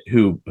candidate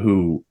who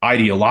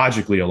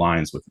ideologically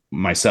aligns with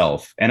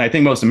myself. And I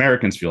think most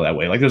Americans feel that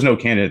way. Like, there's no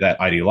candidate that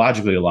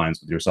ideologically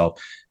aligns with yourself.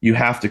 You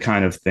have to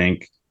kind of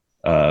think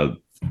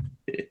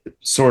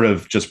sort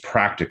of just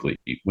practically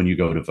when you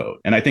go to vote.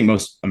 And I think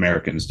most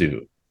Americans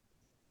do.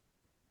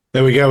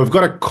 There we go. We've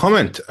got a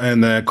comment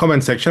in the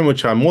comment section,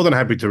 which I'm more than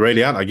happy to read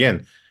out.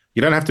 Again,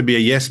 you don't have to be a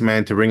yes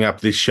man to ring up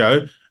this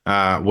show.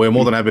 We're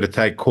more than happy to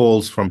take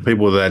calls from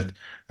people that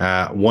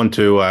want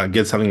to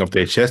get something off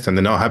their chest and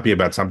they're not happy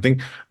about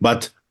something.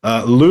 But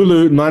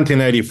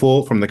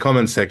Lulu1984 from the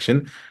comment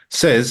section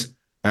says,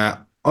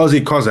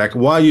 Aussie Cossack,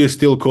 why are you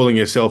still calling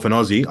yourself an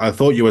Aussie? I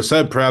thought you were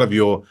so proud of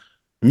your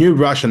new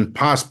Russian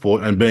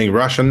passport and being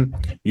Russian.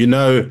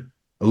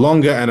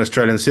 Longer an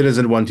Australian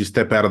citizen once you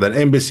step out of that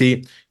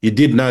embassy. You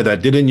did know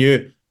that, didn't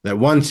you? That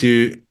once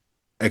you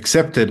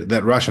accepted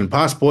that Russian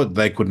passport,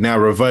 they could now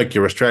revoke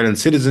your Australian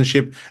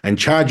citizenship and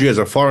charge you as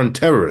a foreign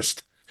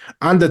terrorist.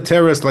 Under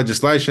terrorist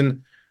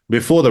legislation,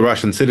 before the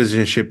Russian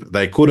citizenship,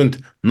 they couldn't.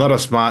 Not a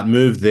smart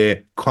move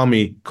there,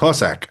 commie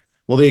Cossack.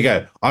 Well, there you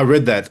go. I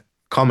read that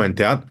comment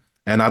out,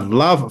 and I'd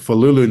love for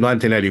Lulu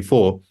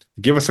 1984 to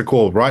give us a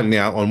call right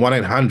now on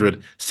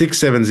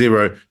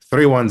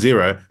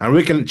 1-800-670-310, and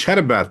we can chat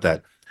about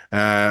that.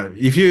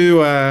 If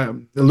you,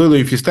 Lulu,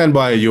 if you stand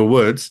by your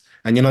words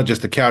and you're not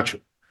just a couch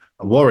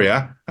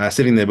warrior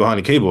sitting there behind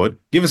a keyboard,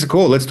 give us a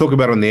call. Let's talk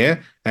about it on the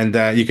air, and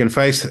you can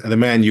face the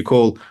man you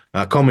call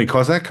Commie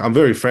Cossack. I'm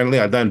very friendly.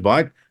 I don't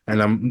bite,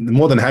 and I'm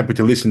more than happy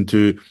to listen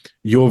to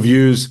your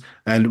views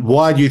and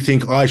why do you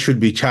think I should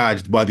be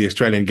charged by the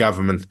Australian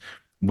government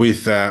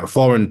with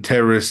foreign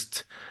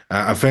terrorist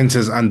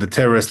offences under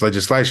terrorist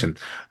legislation.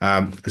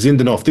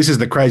 Zinderneuf, this is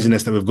the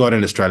craziness that we've got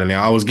in Australia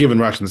now. I was given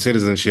Russian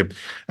citizenship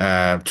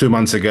 2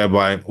 months ago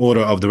by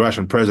order of the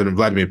Russian President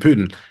Vladimir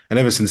Putin, and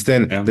ever since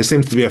then, there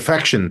seems to be a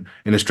faction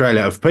in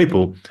Australia of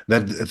people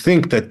that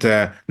think that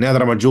now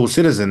that I'm a dual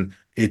citizen,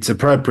 it's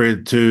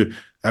appropriate to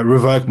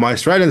revoke my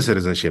Australian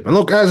citizenship. And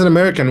look, as an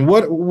American,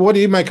 what do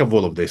you make of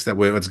all of this,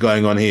 what's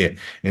going on here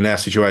in our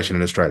situation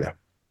in Australia?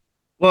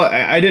 Well,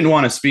 I didn't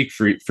want to speak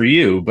for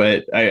you,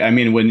 but I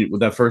mean, when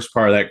the first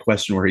part of that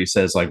question where he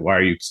says, like, why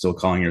are you still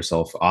calling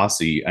yourself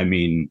Aussie? I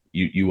mean,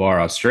 you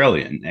are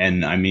Australian.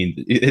 And I mean,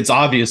 it's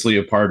obviously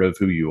a part of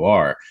who you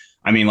are.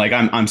 I mean, like,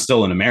 I'm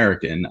still an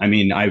American. I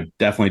mean, I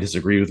definitely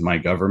disagree with my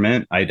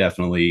government. I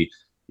definitely,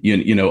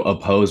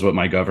 oppose what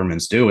my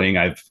government's doing.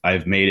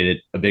 I've made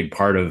it a big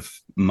part of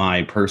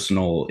my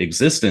personal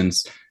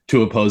existence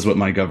to oppose what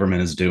my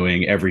government is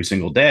doing every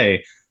single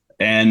day.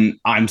 And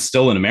I'm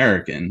still an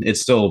American.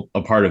 It's still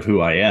a part of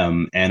who I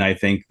am. And I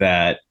think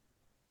that,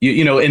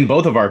 in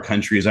both of our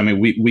countries, I mean,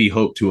 we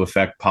hope to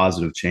affect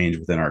positive change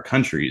within our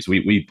countries.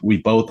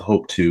 We both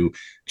hope to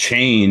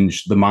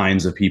change the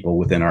minds of people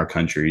within our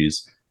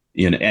countries.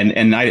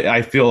 And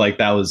I feel like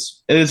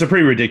it's a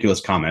pretty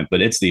ridiculous comment,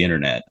 but it's the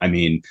internet. I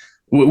mean,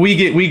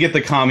 we get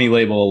the commie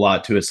label a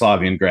lot to a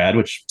Slavian grad,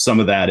 which some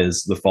of that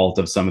is the fault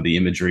of some of the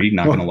imagery,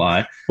 not going to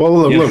lie.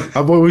 Well,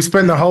 look, we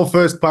spend the whole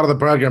first part of the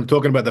program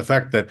talking about the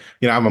fact that,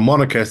 I'm a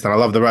monarchist and I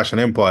love the Russian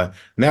Empire.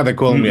 Now they're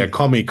calling me a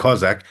commie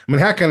Cossack. I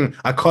mean, how can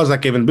a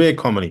Cossack even be a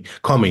commie?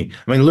 I mean,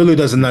 Lulu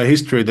doesn't know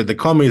history, that the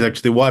commies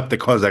actually wiped the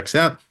Cossacks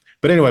out.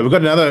 But anyway, we've got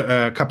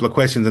another couple of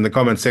questions in the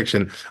comment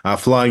section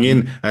flying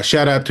in.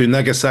 Shout out to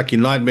Nagasaki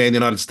Nightmare in the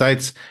United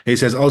States. He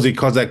says, Aussie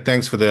Cossack,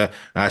 thanks for the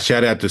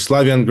shout out to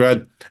Slavian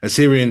Grad.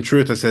 Assyrian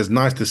Truther says,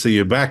 nice to see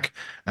you back.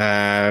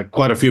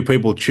 Quite a few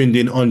people tuned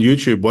in on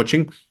YouTube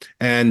watching.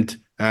 And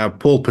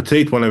Paul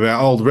Petit, one of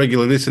our old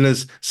regular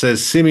listeners,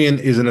 says, Simeon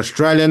is an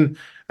Australian.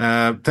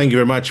 Thank you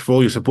very much for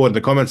all your support in the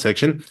comment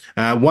section.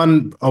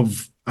 One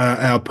of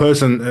our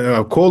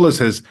callers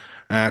has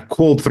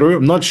called through.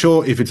 I'm not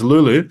sure if it's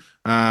Lulu.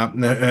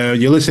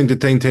 You're listening to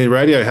TNT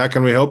Radio. How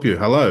can we help you?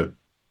 Hello.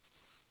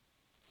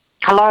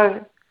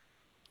 Hello.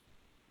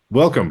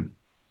 Welcome.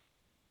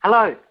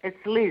 Hello. It's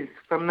Liz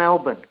from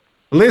Melbourne.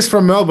 Liz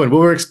from Melbourne. We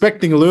were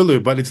expecting Lulu,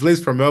 but it's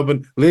Liz from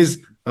Melbourne.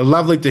 Liz,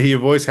 lovely to hear your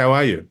voice. How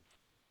are you?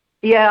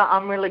 Yeah,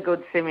 I'm really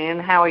good, Simeon.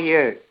 How are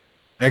you?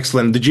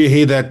 Excellent. Did you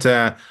hear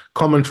that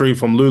commentary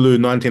from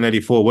Lulu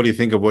 1984? What do you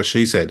think of what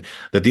she said?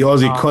 That the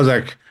Aussie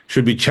Cossack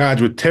should be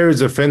charged with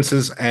terrorist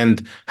offences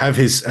and have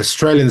his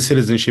Australian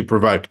citizenship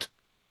revoked?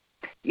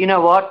 You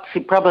know what? She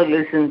probably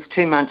listens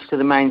too much to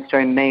the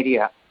mainstream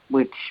media,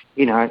 which,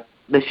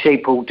 the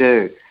sheep will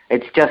do.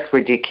 It's just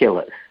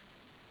ridiculous.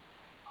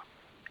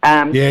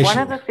 One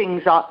of the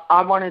things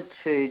I wanted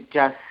to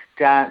just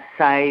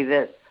say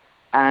that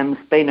has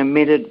been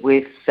omitted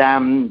with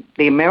the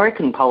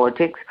American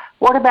politics,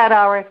 what about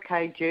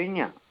RFK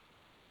Jr.?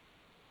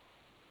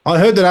 I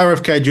heard that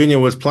RFK Jr.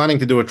 was planning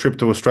to do a trip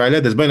to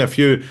Australia. There's been a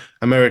few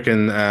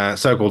American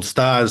so-called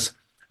stars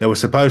that were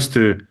supposed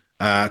to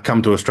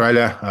come to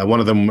Australia.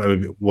 One of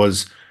them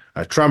was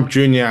Trump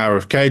Jr.,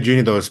 RFK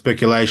Jr. There was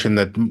speculation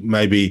that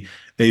maybe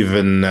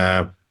even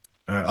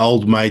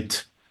old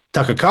mate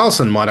Tucker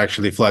Carlson might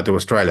actually fly to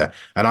Australia.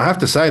 And I have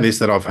to say this,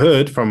 that I've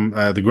heard from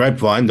the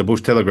grapevine, the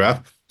Bush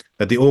Telegraph,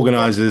 that the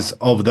organisers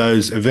of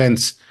those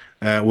events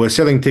were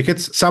selling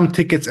tickets, some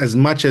tickets as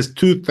much as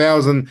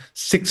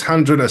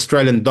 2,600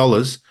 Australian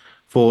dollars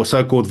for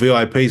so-called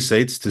VIP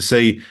seats to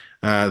see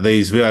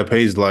these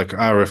VIPs like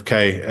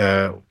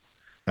RFK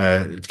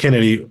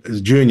Kennedy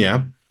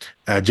Jr.,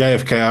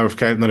 JFK,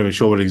 RFK, I'm not even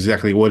sure what his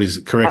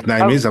correct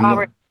name is.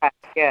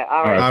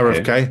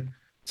 RFK.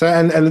 So,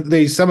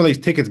 and some of these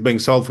tickets being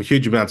sold for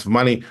huge amounts of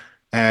money.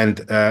 And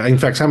in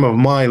fact, some of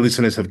my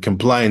listeners have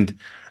complained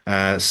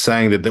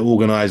saying that the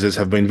organisers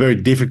have been very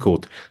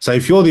difficult. So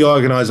if you're the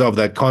organiser of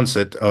that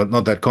concert, or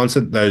not that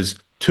concert, those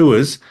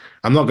tours,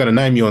 I'm not going to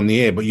name you on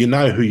the air, but you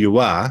know who you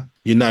are.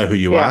 You know who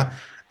you are.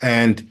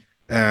 And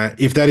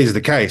if that is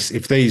the case,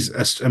 if these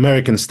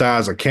American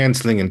stars are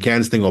cancelling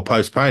or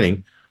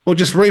postponing, well,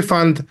 just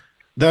refund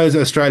those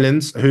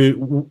Australians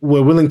who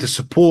were willing to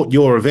support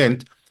your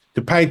event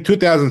to pay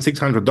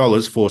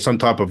 $2,600 for some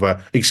type of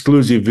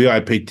exclusive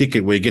VIP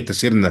ticket where you get to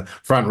sit in the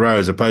front row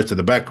as opposed to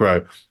the back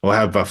row or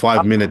have a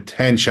 5-minute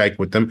handshake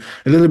with them.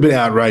 A little bit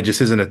outrageous,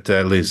 isn't it,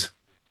 Liz?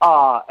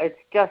 Oh, it's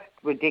just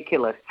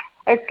ridiculous.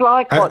 It's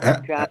like what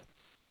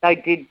they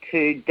did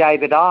to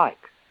David Icke.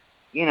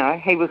 You know,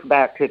 he was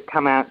about to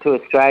come out to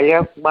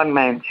Australia,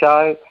 one-man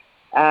show,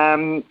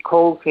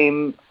 called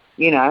him,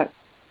 you know,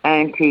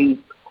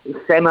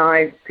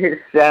 anti-Semitist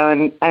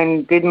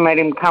and didn't let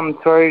him come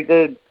through.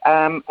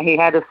 He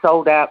had a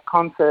sold-out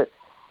concert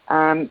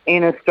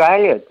in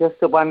Australia, just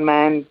a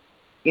one-man,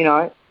 you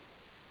know,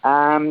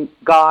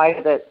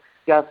 guy that's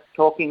just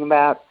talking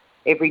about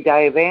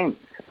everyday events.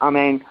 I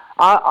mean,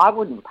 I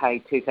wouldn't pay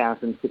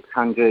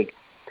 $2,600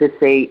 to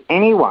see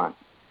anyone,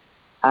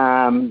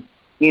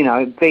 you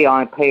know,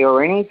 VIP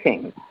or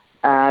anything.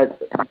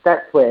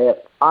 That's where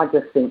I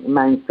just think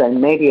mainstream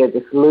media,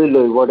 this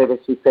Lulu, whatever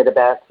she said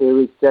about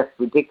you, is just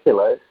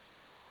ridiculous.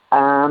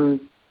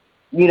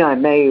 You know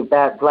me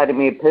about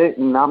Vladimir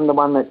Putin. I'm the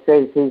one that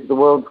says he's the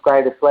world's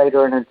greatest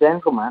leader and a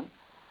gentleman.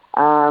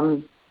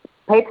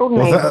 People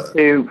need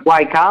to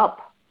wake up.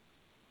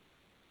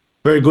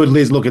 Very good,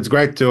 Liz. Look, it's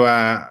great to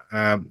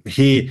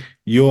hear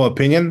your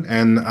opinion,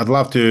 and I'd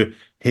love to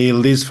hear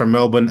Liz from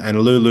Melbourne and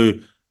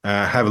Lulu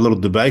have a little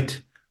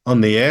debate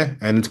on the air.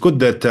 And it's good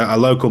that a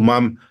local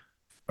mum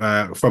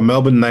from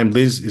Melbourne named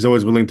Liz is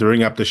always willing to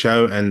ring up the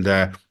show and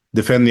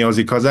defend the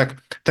Aussie Cossack.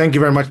 Thank you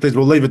very much, Liz.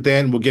 We'll leave it there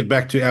and we'll get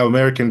back to our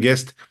American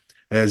guest,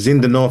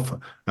 Zinderneuf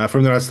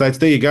from the United States.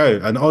 There you go.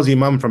 An Aussie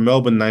mum from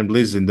Melbourne named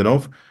Liz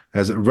Zinderneuf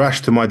has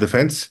rushed to my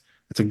defense.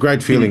 It's a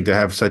great feeling to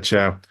have such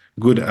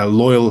good,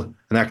 loyal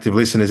and active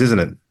listeners, isn't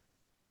it?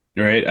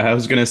 Right. I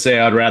was going to say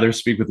I'd rather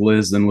speak with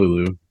Liz than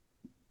Lulu.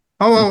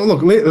 Oh, well,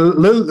 look,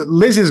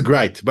 Liz is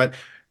great, but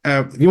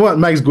you know what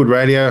makes good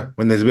radio?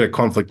 When there's a bit of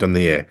conflict on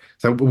the air.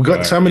 So we've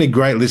got so many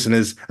great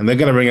listeners, and they're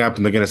going to ring up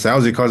and they're going to say,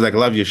 Aussie Cossack,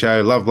 love your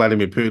show, love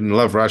Vladimir Putin,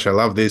 love Russia,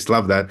 love this,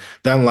 love that,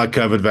 don't like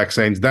COVID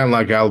vaccines, don't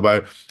like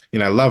Albo, you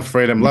know, love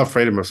freedom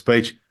of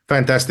speech.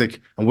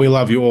 Fantastic. And we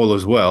love you all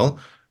as well.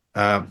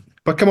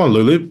 But come on,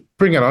 Lulu,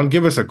 bring it on.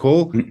 Give us a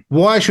call.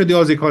 Why should the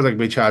Aussie Cossack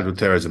be charged with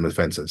terrorism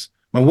offences?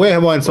 And where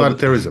have I incited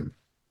terrorism?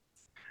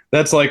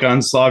 That's like on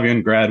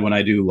Slaviangrad when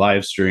I do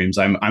live streams.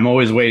 I'm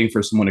always waiting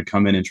for someone to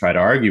come in and try to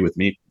argue with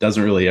me. It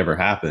doesn't really ever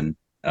happen.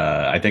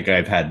 I think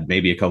I've had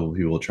maybe a couple of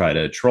people try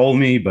to troll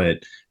me,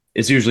 but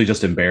it's usually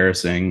just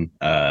embarrassing.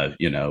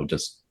 You know,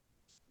 just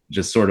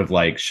sort of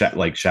like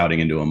shouting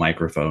into a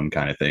microphone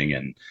kind of thing,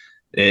 and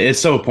it's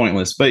so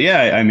pointless. But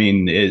yeah, I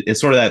mean,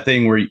 it's sort of that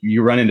thing where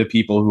you run into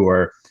people who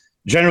are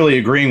generally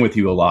agreeing with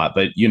you a lot,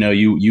 but you know,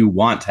 you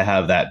want to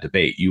have that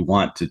debate. You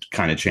want to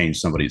kind of change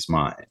somebody's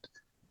mind.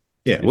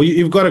 Yeah, well,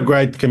 you've got a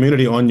great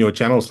community on your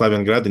channel,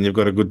 Slaviangrad, and you've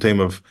got a good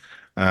team of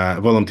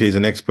volunteers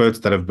and experts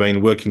that have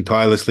been working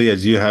tirelessly,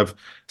 as you have,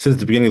 since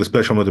the beginning of the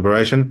special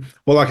operation.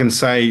 All I can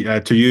say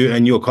to you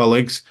and your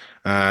colleagues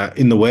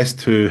in the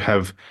West who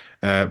have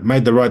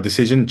made the right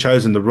decision,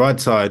 chosen the right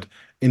side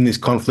in this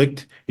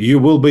conflict, you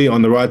will be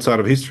on the right side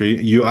of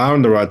history. You are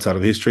on the right side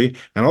of history.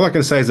 And all I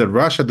can say is that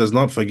Russia does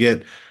not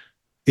forget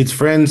its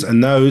friends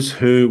and those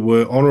who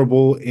were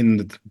honourable in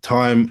the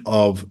time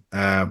of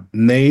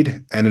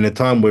need and in a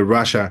time where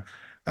Russia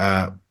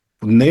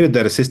needed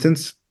that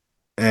assistance,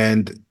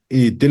 and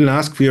it didn't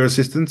ask for your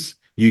assistance.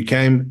 You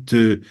came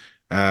to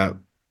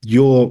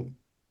your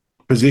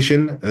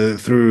position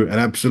through an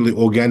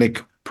absolutely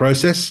organic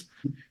process.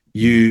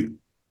 You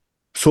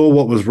saw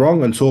what was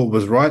wrong and saw what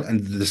was right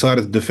and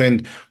decided to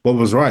defend what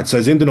was right.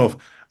 So Zinderneuf,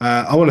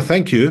 I want to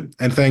thank you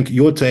and thank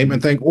your team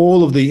and thank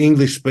all of the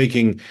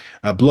English-speaking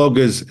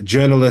bloggers,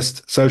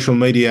 journalists, social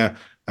media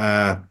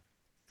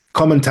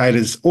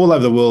commentators all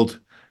over the world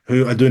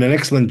who are doing an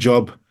excellent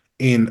job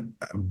in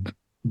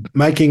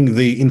making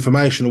the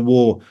information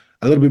war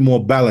a little bit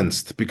more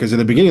balanced, because at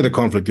the beginning of the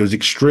conflict, it was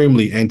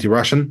extremely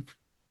anti-Russian.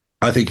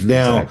 I think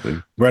now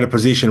we're at a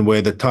position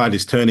where the tide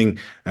is turning.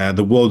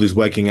 The world is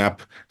waking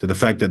up to the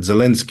fact that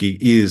Zelensky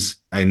is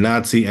a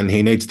Nazi and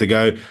he needs to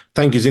go.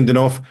 Thank you,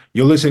 Zinderneuf.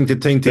 You're listening to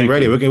TNT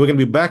Radio. We're going to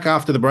be back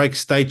after the break.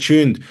 Stay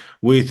tuned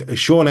with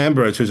Sean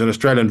Ambrose, who's an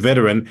Australian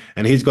veteran,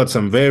 and he's got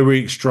some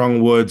very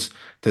strong words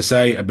to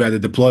say about the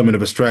deployment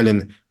of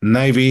Australian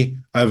Navy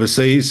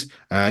overseas.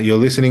 You're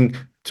listening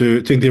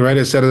to TNT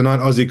Radio Saturday Night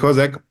Aussie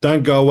Cossack.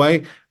 Don't go away.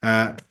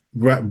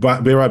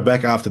 Be right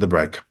back after the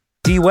break.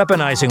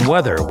 De-weaponizing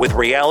weather with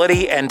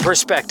reality and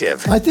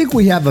perspective. I think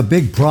we have a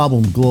big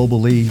problem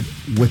globally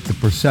with the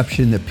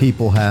perception that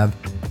people have,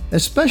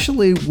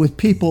 especially with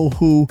people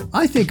who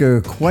I think are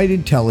quite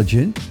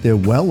intelligent, they're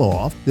well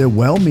off, they're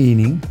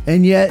well-meaning,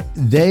 and yet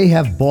they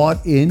have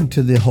bought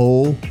into the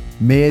whole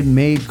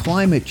man-made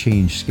climate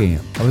change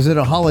scam. I was at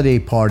a holiday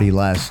party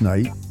last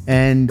night,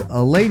 and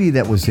a lady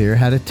that was there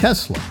had a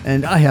Tesla,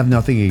 and I have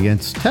nothing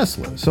against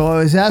Tesla. So I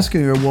was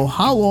asking her, well,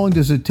 how long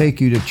does it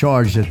take you to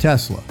charge the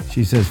Tesla?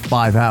 She says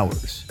 5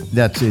 hours.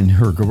 That's in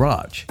her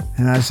garage.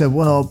 And I said,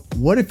 well,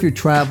 what if you're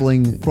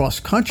traveling cross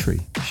country?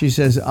 She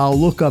says, I'll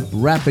look up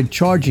rapid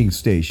charging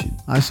station.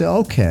 I said,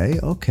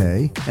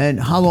 okay. And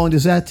how long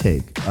does that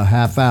take? A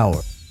half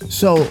hour.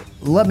 So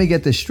let me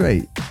get this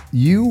straight.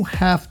 You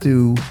have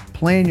to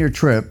plan your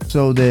trip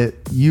so that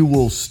you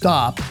will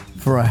stop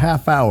for a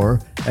half hour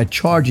at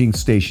charging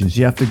stations.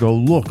 You have to go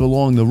look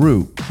along the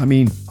route. I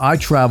mean, I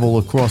travel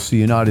across the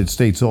United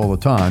States all the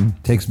time.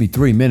 It takes me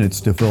 3 minutes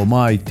to fill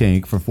my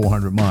tank for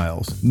 400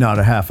 miles, not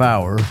a half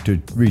hour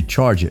to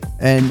recharge it.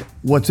 And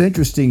what's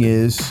interesting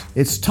is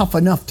it's tough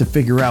enough to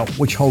figure out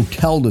which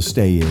hotel to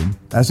stay in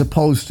as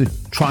opposed to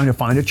trying to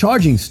find a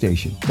charging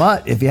station.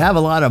 But if you have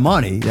a lot of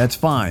money, that's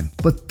fine.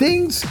 But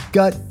things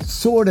got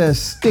sort of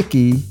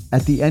sticky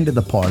at the end of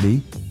the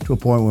party, to a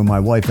point where my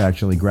wife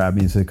actually grabbed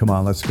me and said, "Come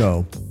on, let's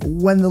go."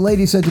 When the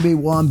lady said to me,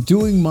 "Well, I'm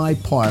doing my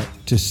part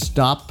to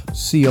stop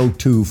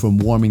CO2 from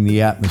warming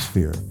the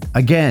atmosphere."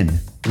 Again,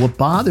 what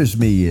bothers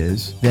me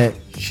is that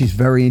she's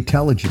very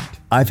intelligent.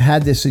 I've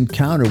had this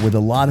encounter with a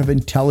lot of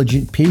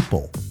intelligent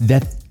people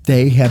that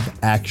they have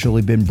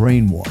actually been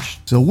brainwashed.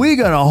 So we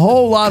got a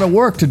whole lot of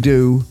work to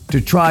do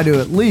to try to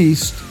at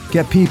least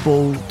get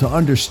people to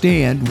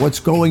understand what's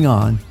going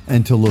on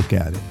and to look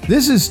at it.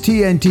 This is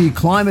TNT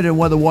climate and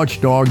weather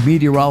watchdog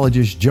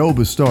meteorologist Joe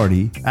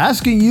Bastardi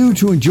asking you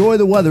to enjoy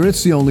the weather.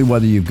 It's the only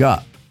weather you've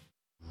got.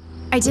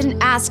 I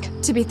didn't ask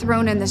to be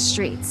thrown in the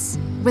streets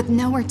with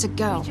nowhere to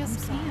go.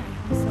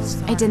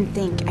 I didn't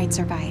think I'd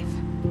survive.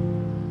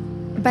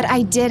 But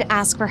I did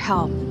ask for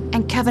help,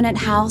 and Covenant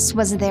House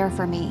was there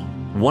for me.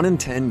 1 in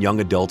 10 young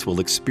adults will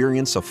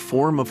experience a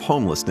form of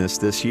homelessness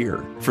this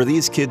year. For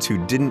these kids who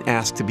didn't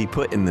ask to be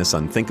put in this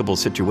unthinkable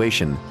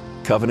situation,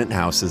 Covenant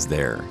House is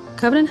there.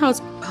 Covenant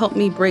House helped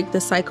me break the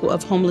cycle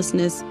of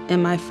homelessness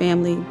in my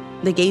family.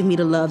 They gave me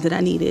the love that I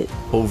needed.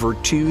 Over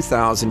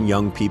 2,000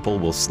 young people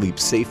will sleep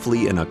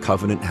safely in a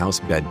Covenant House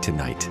bed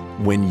tonight.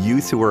 When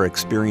youth who are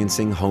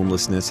experiencing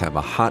homelessness have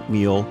a hot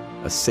meal,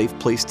 a safe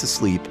place to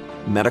sleep,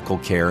 medical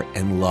care,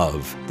 and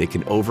love, they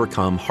can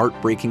overcome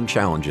heartbreaking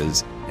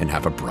challenges and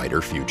have a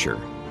brighter future.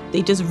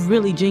 They just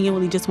really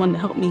genuinely just wanted to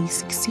help me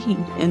succeed,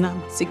 and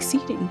I'm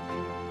succeeding.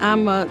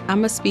 I'm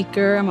a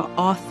speaker, I'm an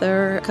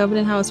author.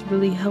 Covenant House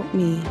really helped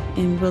me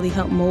and really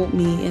helped mold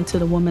me into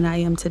the woman I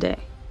am today.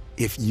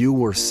 If you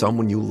or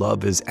someone you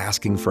love is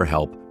asking for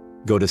help,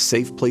 go to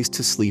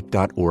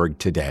safeplacetosleep.org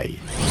today.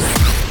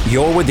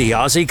 You're with the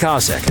Aussie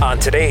Cossack on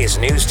today's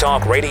News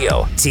Talk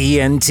Radio,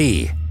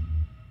 TNT.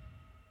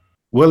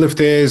 Well, if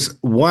there's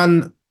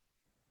one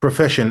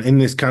profession in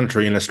this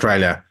country, in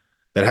Australia,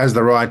 that has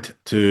the right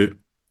to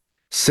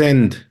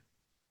send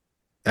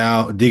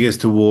our diggers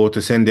to war,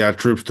 to send our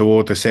troops to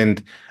war, to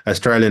send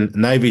Australian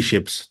Navy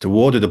ships to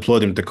war, to deploy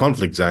them to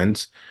conflict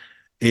zones,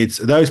 it's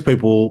those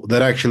people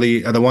that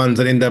actually are the ones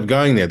that end up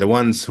going there, the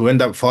ones who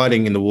end up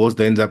fighting in the wars,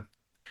 they end up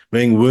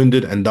being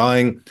wounded and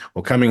dying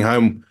or coming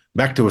home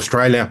back to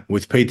Australia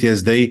with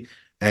PTSD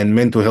and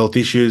mental health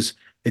issues.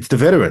 It's the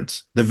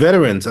veterans. The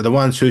veterans are the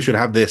ones who should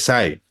have their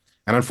say.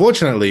 And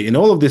unfortunately, in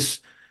all of this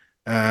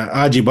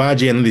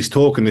argy-bargy and this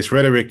talk and this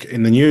rhetoric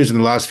in the news in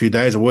the last few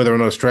days of whether or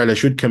not Australia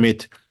should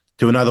commit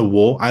to another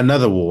war,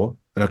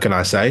 what can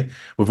I say?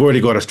 We've already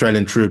got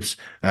Australian troops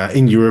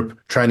in Europe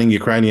training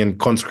Ukrainian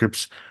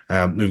conscripts.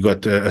 We've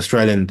got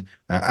Australian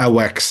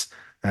AWACS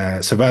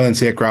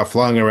surveillance aircraft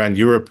flying around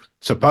Europe,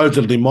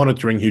 supposedly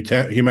monitoring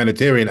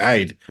humanitarian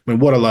aid. I mean,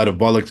 what a load of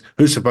bollocks.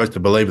 Who's supposed to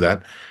believe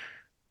that?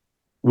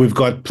 We've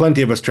got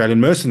plenty of Australian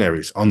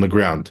mercenaries on the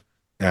ground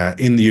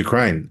in the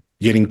Ukraine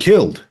getting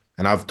killed.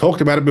 And I've talked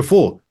about it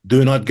before.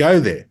 Do not go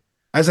there.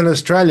 As an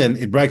Australian,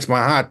 it breaks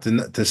my heart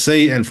to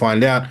see and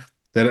find out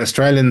that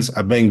Australians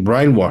are being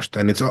brainwashed.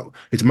 And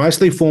it's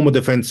mostly former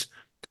defence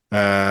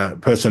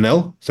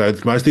personnel. So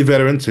it's mostly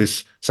veterans who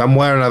some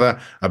way or another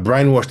are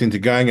brainwashed into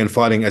going and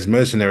fighting as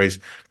mercenaries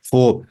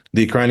for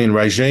the Ukrainian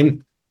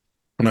regime.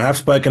 And I have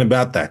spoken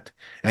about that.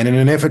 And in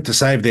an effort to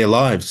save their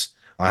lives,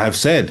 I have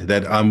said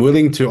that I'm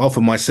willing to offer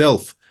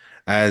myself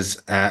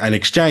as an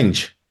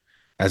exchange,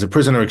 as a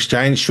prisoner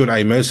exchange, should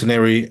a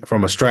mercenary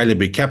from Australia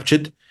be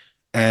captured.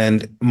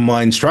 And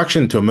my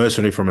instruction to a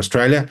mercenary from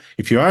Australia,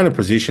 if you are in a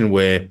position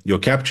where you're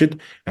captured,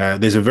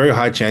 there's a very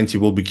high chance you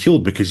will be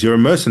killed because you're a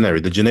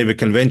mercenary. The Geneva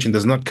Convention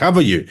does not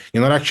cover you.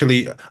 You're not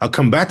actually a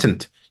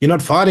combatant. You're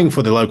not fighting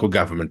for the local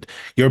government.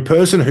 You're a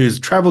person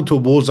who's traveled to a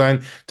war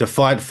zone to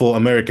fight for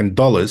American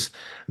dollars.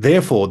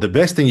 Therefore, the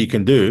best thing you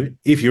can do,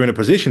 if you're in a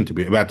position to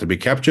be about to be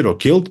captured or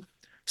killed,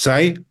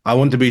 say, I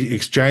want to be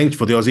exchanged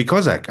for the Aussie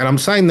Cossack. And I'm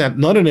saying that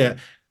not in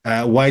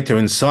a way to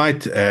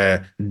incite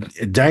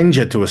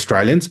danger to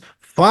Australians.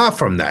 Far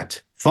from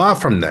that. Far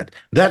from that.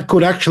 That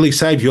could actually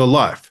save your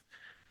life.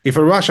 If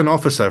a Russian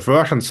officer, if a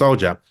Russian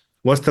soldier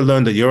was to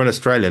learn that you're an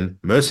Australian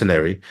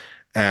mercenary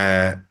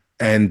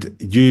and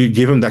you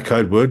give him that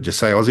code word, just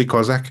say Aussie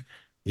Cossack,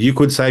 you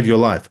could save your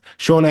life.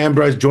 Sean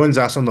Ambrose joins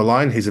us on the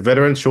line. He's a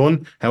veteran.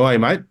 Sean, how are you,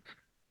 mate?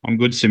 I'm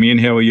good, Simeon.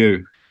 How are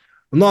you?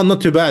 No,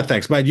 not too bad,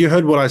 thanks, mate. You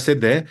heard what I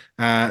said there.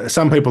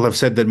 Some people have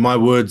said that my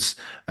words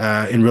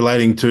in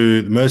relating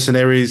to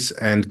mercenaries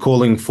and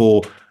calling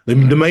for the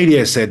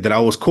media said that I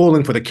was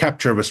calling for the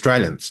capture of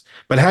Australians.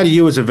 But how do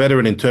you as a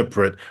veteran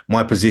interpret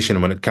my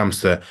position when it comes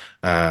to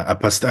a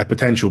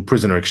potential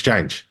prisoner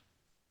exchange?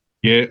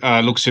 Yeah,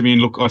 look,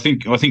 Simeon, I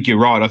think you're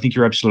right. I think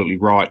you're absolutely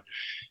right.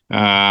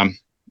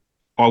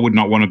 I would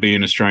not want to be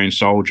an Australian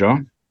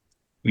soldier,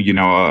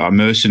 a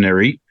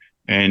mercenary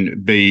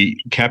and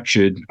be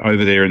captured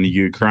over there in the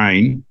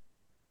Ukraine.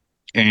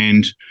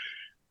 And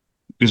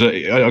because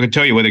I can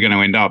tell you where they're going to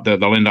end up.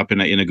 They'll end up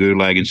in a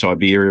gulag in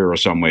Siberia or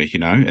somewhere,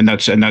 and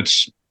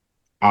that's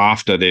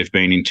after they've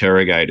been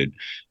interrogated.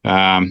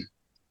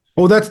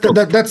 Well,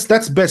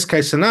 that's best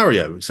case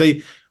scenario.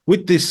 See,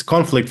 with this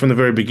conflict from the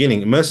very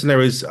beginning,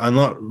 mercenaries are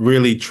not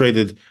really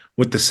treated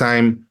with the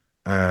same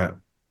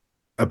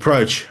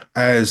approach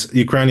as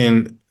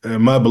Ukrainian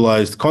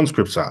mobilized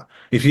conscripts are.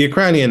 If a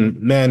Ukrainian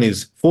man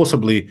is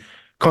forcibly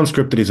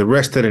conscripted, is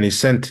arrested, and is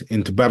sent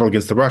into battle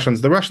against the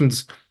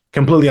Russians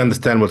completely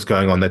understand what's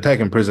going on. They take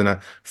them prisoner,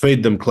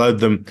 feed them,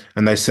 clothe them,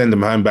 and they send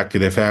them home back to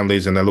their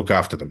families, and they look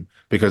after them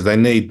because they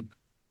need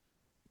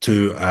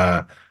to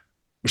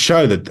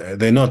show that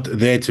they're not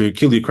there to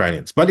kill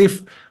Ukrainians. But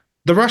if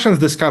the Russians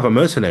discover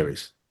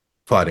mercenaries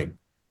fighting,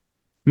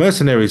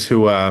 mercenaries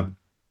who are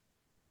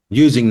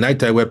using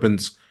NATO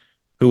weapons,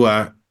 who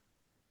are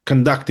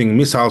conducting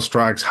missile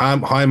strikes,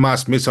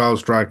 high-mast missile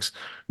strikes,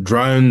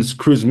 drones,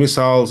 cruise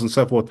missiles, and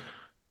so forth,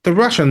 the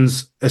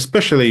Russians,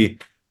 especially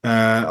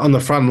on the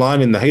front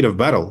line in the heat of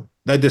battle,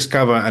 they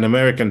discover an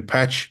American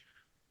patch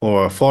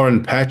or a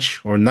foreign patch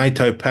or a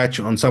NATO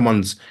patch on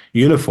someone's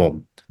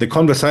uniform. The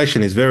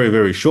conversation is very,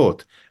 very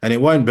short, and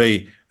it won't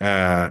be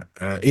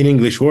in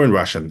English or in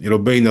Russian. It'll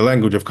be in the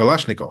language of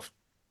Kalashnikov.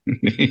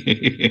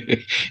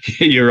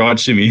 You're right,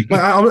 Simi.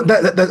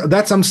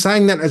 I'm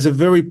saying that as a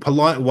very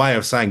polite way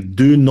of saying,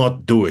 do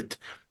not do it.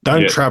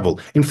 Don't travel.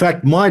 In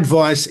fact, my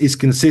advice is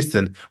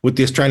consistent with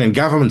the Australian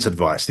government's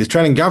advice. The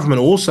Australian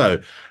government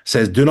also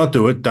says, do not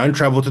do it. Don't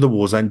travel to the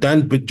war zone.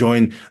 Don't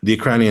join the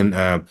Ukrainian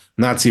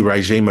Nazi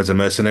regime as a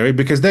mercenary,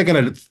 because they're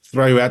going to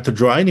throw you out to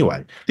dry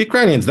anyway. The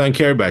Ukrainians don't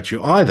care about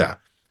you either.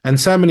 And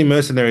so many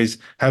mercenaries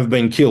have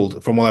been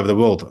killed from all over the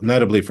world,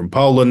 notably from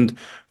Poland,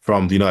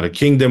 from the United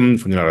Kingdom,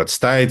 from the United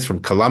States,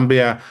 from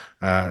Colombia.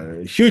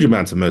 Huge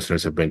amounts of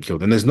mercenaries have been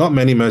killed. And there's not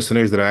many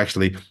mercenaries that are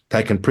actually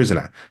taken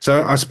prisoner.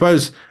 So I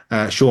suppose,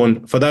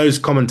 Sean, for those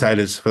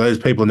commentators, for those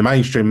people in the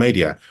mainstream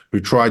media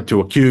who tried to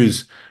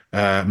accuse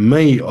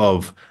me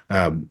of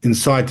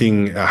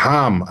inciting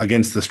harm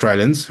against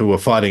Australians who were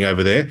fighting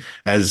over there,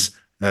 as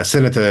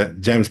Senator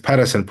James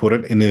Patterson put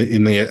it, in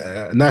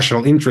the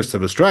national interest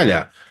of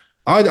Australia,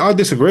 I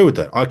disagree with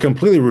that. I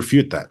completely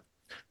refute that.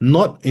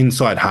 Not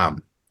incite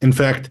harm. In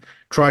fact,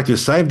 try to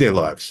save their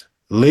lives,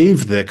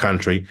 leave their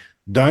country,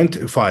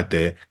 don't fight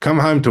there, come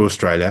home to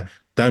Australia,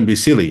 don't be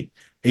silly.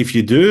 If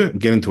you do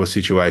get into a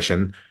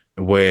situation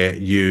where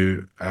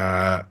you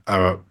are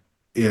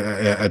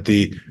at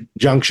the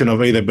junction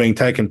of either being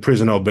taken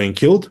prisoner or being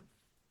killed,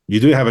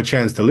 you do have a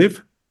chance to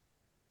live.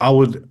 I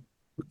would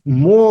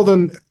more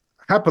than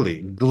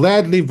happily,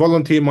 gladly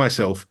volunteer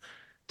myself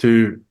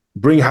to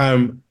bring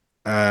home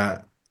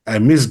a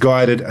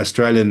misguided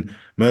Australian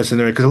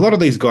mercenary, because a lot of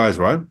these guys,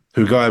 right,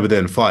 who go over there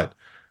and fight,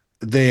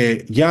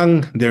 they're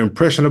young, they're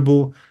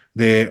impressionable,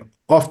 they're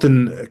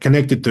often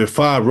connected to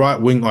far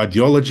right-wing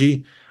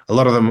ideology. A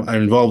lot of them are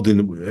involved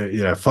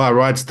in far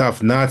right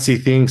stuff, Nazi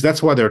things.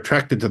 That's why they're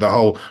attracted to the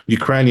whole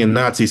Ukrainian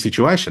Nazi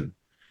situation.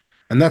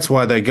 And that's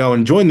why they go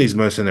and join these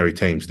mercenary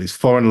teams, this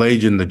Foreign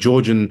Legion, the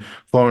Georgian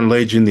Foreign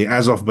Legion, the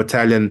Azov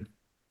Battalion.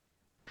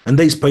 And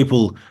these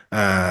people,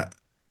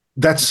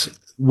 that's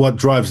what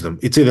drives them.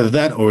 It's either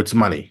that or it's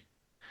money.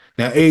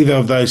 Now, either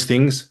of those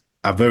things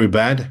are very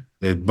bad.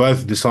 They're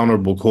both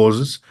dishonorable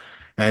causes,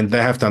 and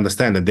they have to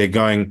understand that they're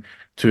going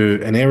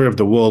to an area of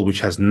the world which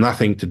has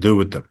nothing to do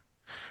with them.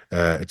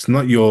 It's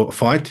not your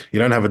fight. You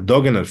don't have a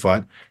dog in that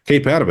fight.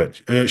 Keep out of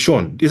it.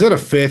 Sean, is that a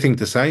fair thing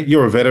to say?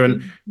 You're a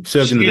veteran,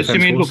 served in the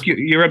Defence Force. Look,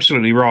 you're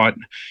absolutely right.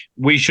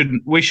 We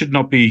shouldn't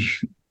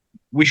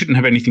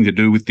have anything to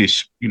do with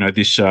this,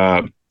 this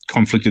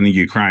conflict in the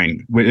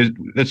Ukraine.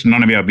 That's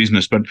none of our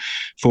business. But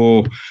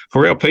for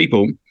our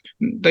people,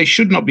 they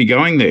should not be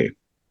going there.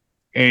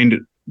 And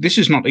this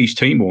is not East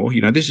Timor.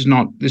 This is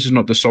not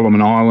the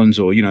Solomon Islands,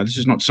 or this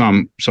is not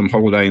some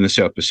holiday in the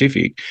South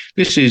Pacific.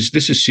 This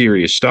is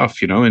serious stuff.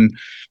 And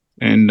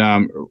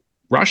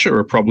Russia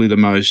are probably the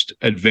most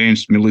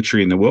advanced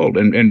military in the world,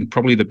 and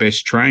probably the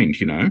best trained.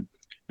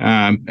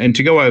 And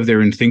to go over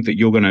there and think that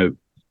you're going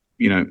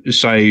to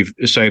save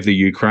the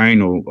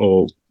Ukraine,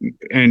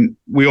 and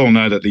we all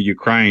know that the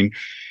Ukraine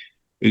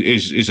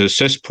is a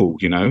cesspool.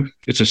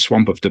 It's a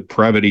swamp of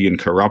depravity and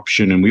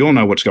corruption, and we all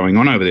know what's going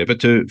on over there.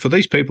 But for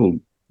these people,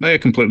 they are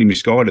completely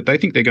misguided. They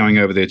think they're going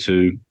over there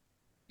to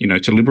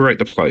liberate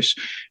the place,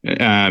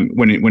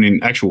 when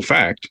in actual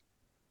fact,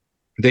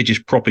 they're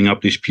just propping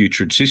up this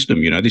putrid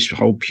system. This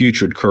whole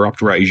putrid,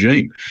 corrupt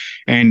regime.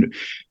 And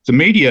the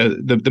media,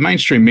 the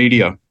mainstream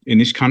media in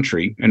this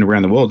country and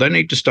around the world, they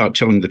need to start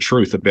telling the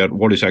truth about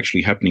what is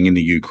actually happening in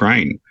the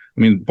Ukraine.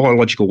 I mean,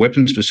 biological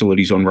weapons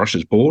facilities on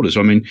Russia's borders.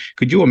 I mean,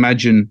 could you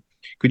imagine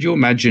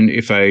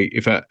if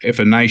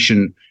a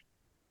nation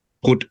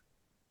put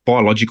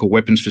biological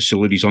weapons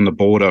facilities on the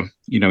border,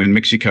 in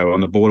Mexico,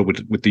 on the border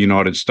with the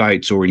United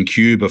States, or in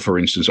Cuba, for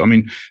instance? I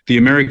mean, the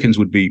Americans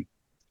would be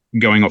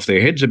going off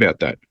their heads about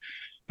that.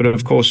 But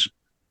of course,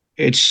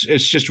 it's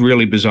just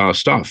really bizarre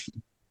stuff.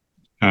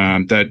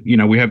 That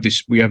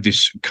we have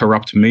this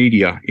corrupt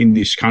media in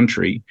this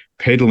country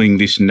peddling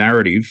this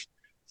narrative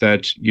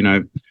that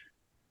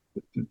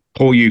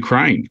poor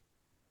Ukraine.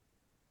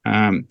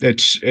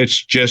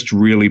 It's just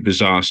really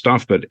bizarre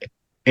stuff. But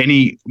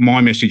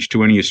my message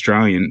to any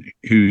Australian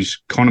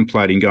who's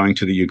contemplating going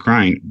to the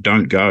Ukraine: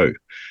 don't go.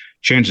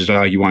 Chances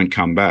are you won't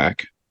come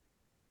back.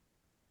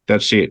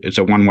 That's it. It's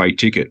a one-way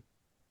ticket.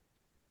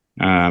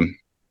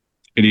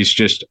 It is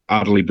just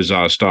utterly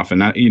bizarre stuff.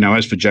 And that,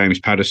 as for James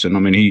Patterson, I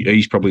mean,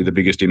 he's probably the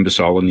biggest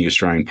imbecile in the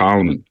Australian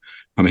Parliament.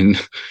 I mean,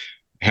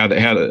 I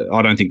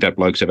don't think that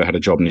bloke's ever had a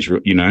job in his,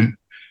 an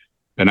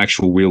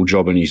actual real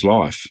job in his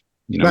life.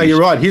 No, you're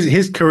right.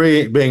 His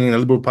career being in the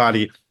Liberal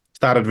Party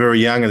started very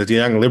young as a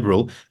young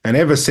Liberal, and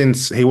ever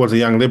since he was a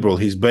young Liberal,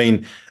 he's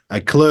been a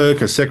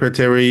clerk, a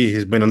secretary.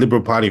 He's been a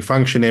Liberal Party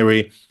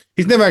functionary.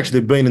 He's never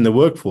actually been in the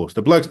workforce.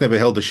 The bloke's never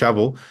held a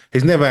shovel.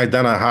 He's never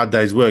done a hard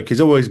day's work.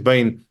 He's always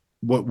been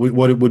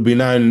what it would be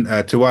known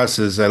to us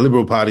as a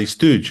Liberal Party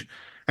stooge.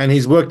 And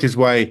he's worked his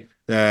way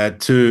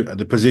to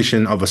the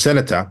position of a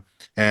senator.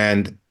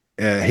 And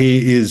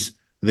he is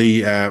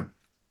the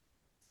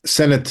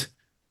Senate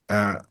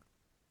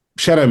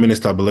shadow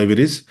minister, I believe it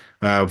is,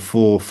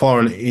 for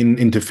foreign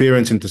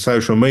interference into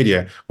social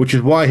media, which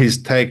is why he's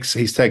taken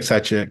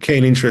such a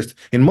keen interest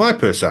in my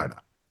persona,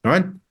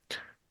 right?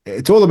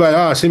 It's all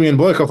about, Simeon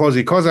Boykov,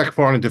 Aussie Cossack,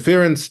 foreign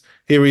interference.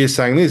 Here he is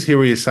saying this,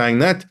 here he is saying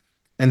that.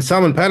 And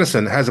Simon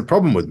Patterson has a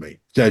problem with me.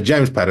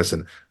 James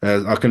Patterson.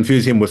 I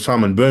confuse him with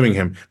Simon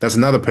Birmingham. That's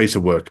another piece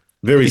of work.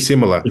 Very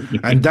similar.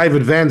 And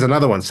David Van's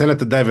another one,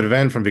 Senator David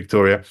Van from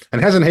Victoria.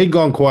 And hasn't he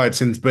gone quiet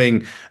since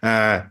being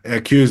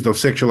accused of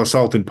sexual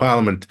assault in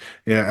Parliament?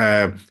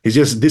 He's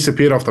just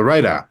disappeared off the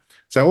radar.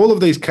 So all of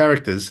these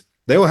characters,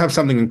 they all have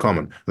something in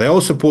common. They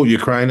all support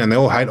Ukraine and they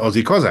all hate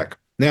Aussie Cossack.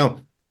 Now,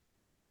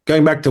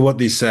 going back to what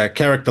this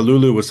character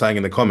Lulu was saying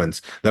in the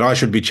comments, that I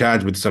should be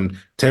charged with some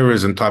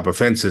terrorism type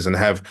offences and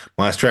have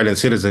my Australian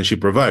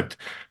citizenship revoked.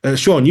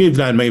 Sean, you've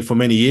known me for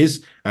many years,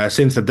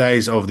 since the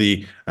days of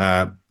the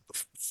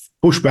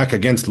pushback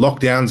against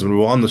lockdowns when we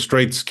were on the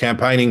streets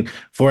campaigning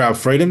for our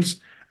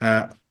freedoms.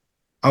 I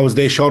was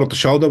there shoulder to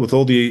shoulder with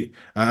all the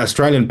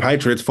Australian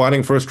patriots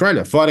fighting for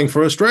Australia, fighting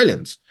for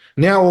Australians.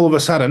 Now, all of a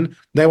sudden,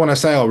 they want to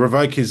say, I'll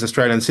revoke his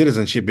Australian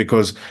citizenship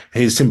because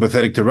he's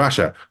sympathetic to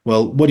Russia.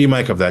 Well, what do you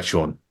make of that,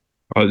 Sean?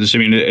 I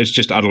mean, it's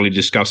just utterly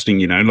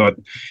disgusting, like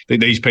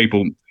these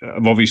people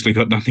have obviously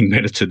got nothing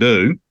better to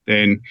do.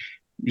 And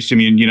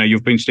Simeon,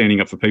 you've been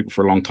standing up for people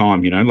for a long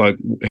time, like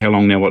how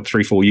long now,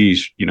 3-4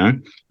 years,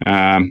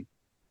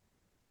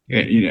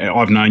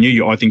 I've known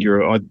you. I think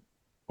you're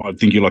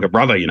like a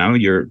brother,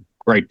 you're a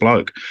great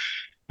bloke.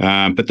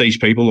 But these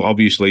people,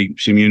 obviously,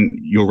 Simeon,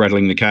 you're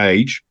rattling the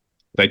cage.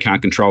 They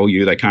can't control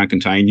you. They can't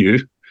contain you.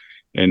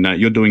 And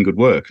you're doing good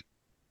work.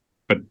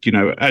 But,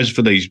 as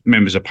for these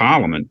members of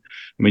parliament,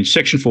 I mean,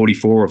 Section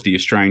 44 of the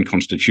Australian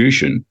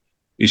Constitution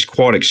is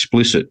quite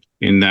explicit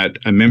in that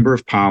a member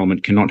of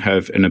parliament cannot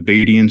have an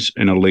obedience,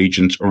 an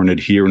allegiance or an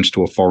adherence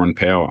to a foreign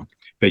power.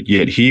 But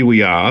yet here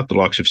we are, the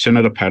likes of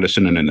Senator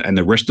Patterson and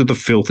the rest of the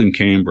filth in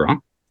Canberra,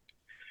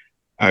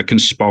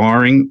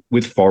 conspiring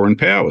with foreign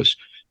powers.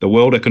 The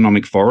World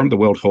Economic Forum, the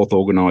World Health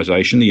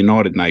Organization, the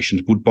United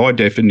Nations would by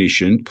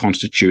definition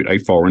constitute a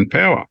foreign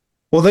power.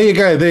 Well, there you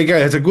go.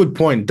 That's a good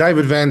point.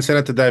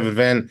 Senator David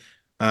Van,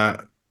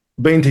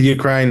 been to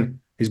Ukraine.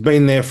 He's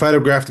been there,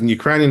 photographed in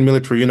Ukrainian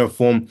military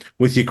uniform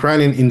with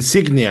Ukrainian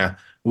insignia,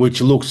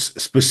 which looks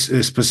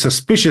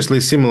suspiciously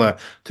similar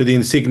to the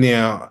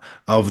insignia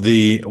of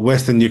the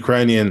Western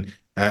Ukrainian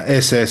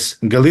SS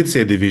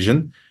Galicia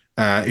division.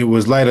 It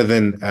was later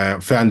then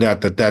found out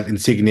that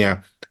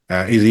insignia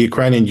is a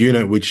Ukrainian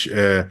unit which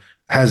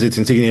has its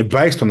insignia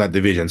based on that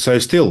division. So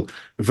still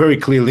very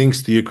clear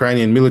links to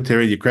Ukrainian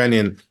military,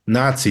 Ukrainian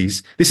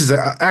Nazis. This is an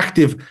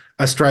active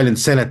Australian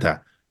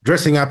senator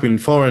dressing up in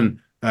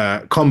foreign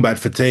combat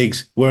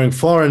fatigues, wearing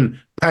foreign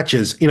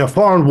patches in a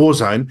foreign war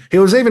zone. He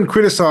was even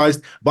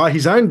criticised by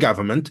his own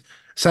government,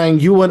 saying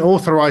you weren't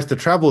authorised to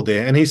travel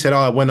there. And he said,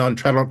 I went on,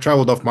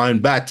 travelled off my own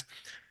bat.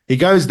 He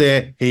goes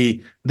there.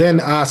 He then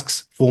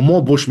asks for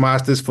more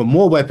Bushmasters, for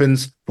more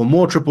weapons, for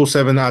more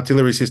 777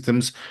 artillery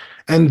systems.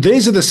 And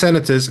these are the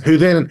senators who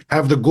then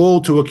have the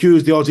gall to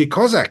accuse the Aussie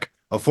Cossack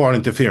of foreign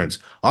interference.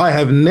 I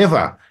have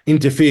never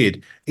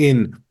interfered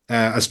in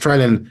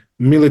Australian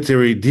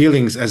military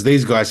dealings as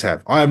these guys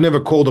have. I have never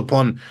called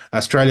upon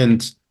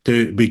Australians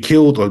to be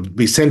killed or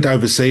be sent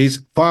overseas.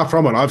 Far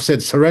from it. I've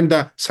said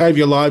surrender, save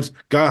your lives,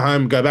 go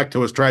home, go back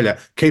to Australia,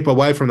 keep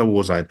away from the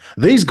war zone.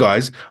 These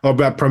guys are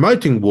about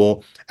promoting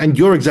war, and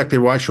you're exactly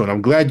right, Sean.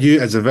 I'm glad you,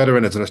 as a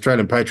veteran, as an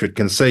Australian patriot,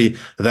 can see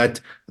that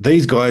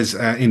these guys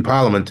in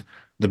Parliament,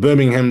 the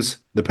Birminghams,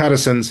 the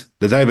Pattersons,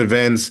 the David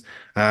Vans,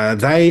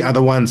 they are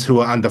the ones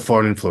who are under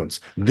foreign influence.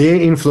 They're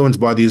influenced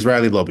by the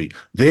Israeli lobby.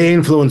 They're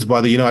influenced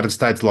by the United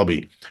States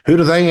lobby. Who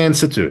do they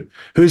answer to?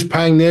 Who's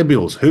paying their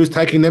bills? Who's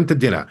taking them to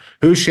dinner?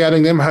 Who's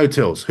shouting them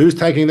hotels? Who's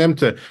taking them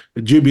to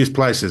dubious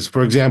places?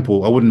 For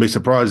example, I wouldn't be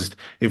surprised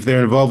if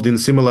they're involved in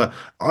similar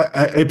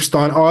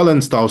Epstein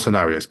Island style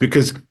scenarios,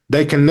 because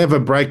they can never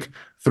break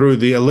through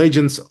the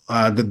allegiance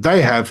that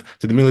they have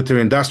to the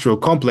military-industrial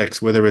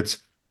complex, whether it's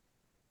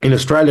in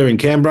Australia, in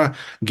Canberra,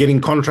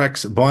 getting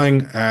contracts,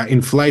 buying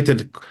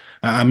inflated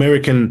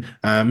American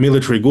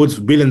military goods,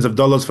 billions of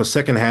dollars for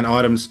second-hand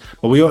items.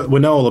 Well, we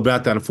know all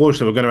about that.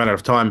 Unfortunately, we're going to run out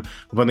of time.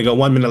 We've only got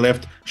 1 minute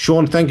left.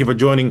 Sean, thank you for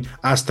joining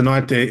us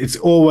tonight. It's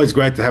always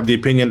great to have the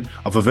opinion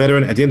of a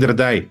veteran. At the end of the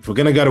day, if we're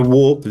going to go to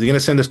war, if they're going to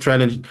send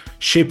Australian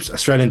ships,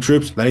 Australian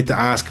troops, they need to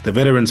ask the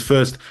veterans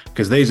first,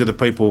 because these are the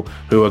people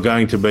who are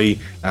going to be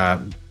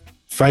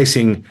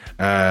facing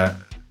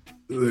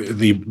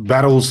the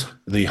battles,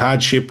 the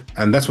hardship,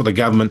 and that's what the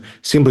government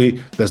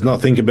simply does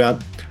not think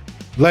about.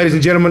 Ladies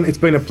and gentlemen, it's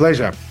been a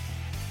pleasure.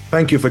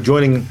 Thank you for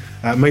joining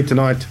me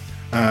tonight.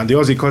 The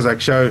Aussie Cossack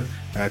Show,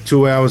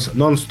 2 hours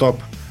non-stop,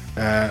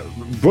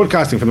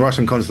 broadcasting from the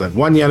Russian consulate.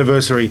 1 year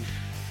anniversary.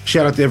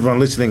 Shout out to everyone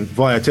listening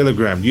via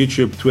Telegram,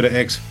 YouTube, Twitter,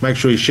 X. Make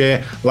sure you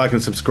share, like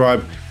and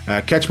subscribe.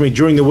 Catch me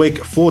during the week,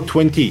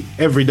 4:20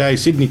 every day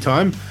Sydney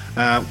time,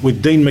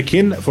 with Dean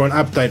McKinn for an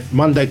update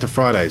Monday to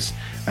Fridays.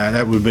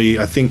 That would be,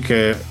 I think,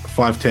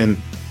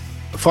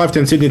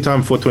 5:10 Sydney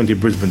time, 4:20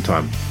 Brisbane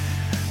time.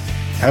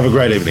 Have a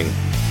great evening.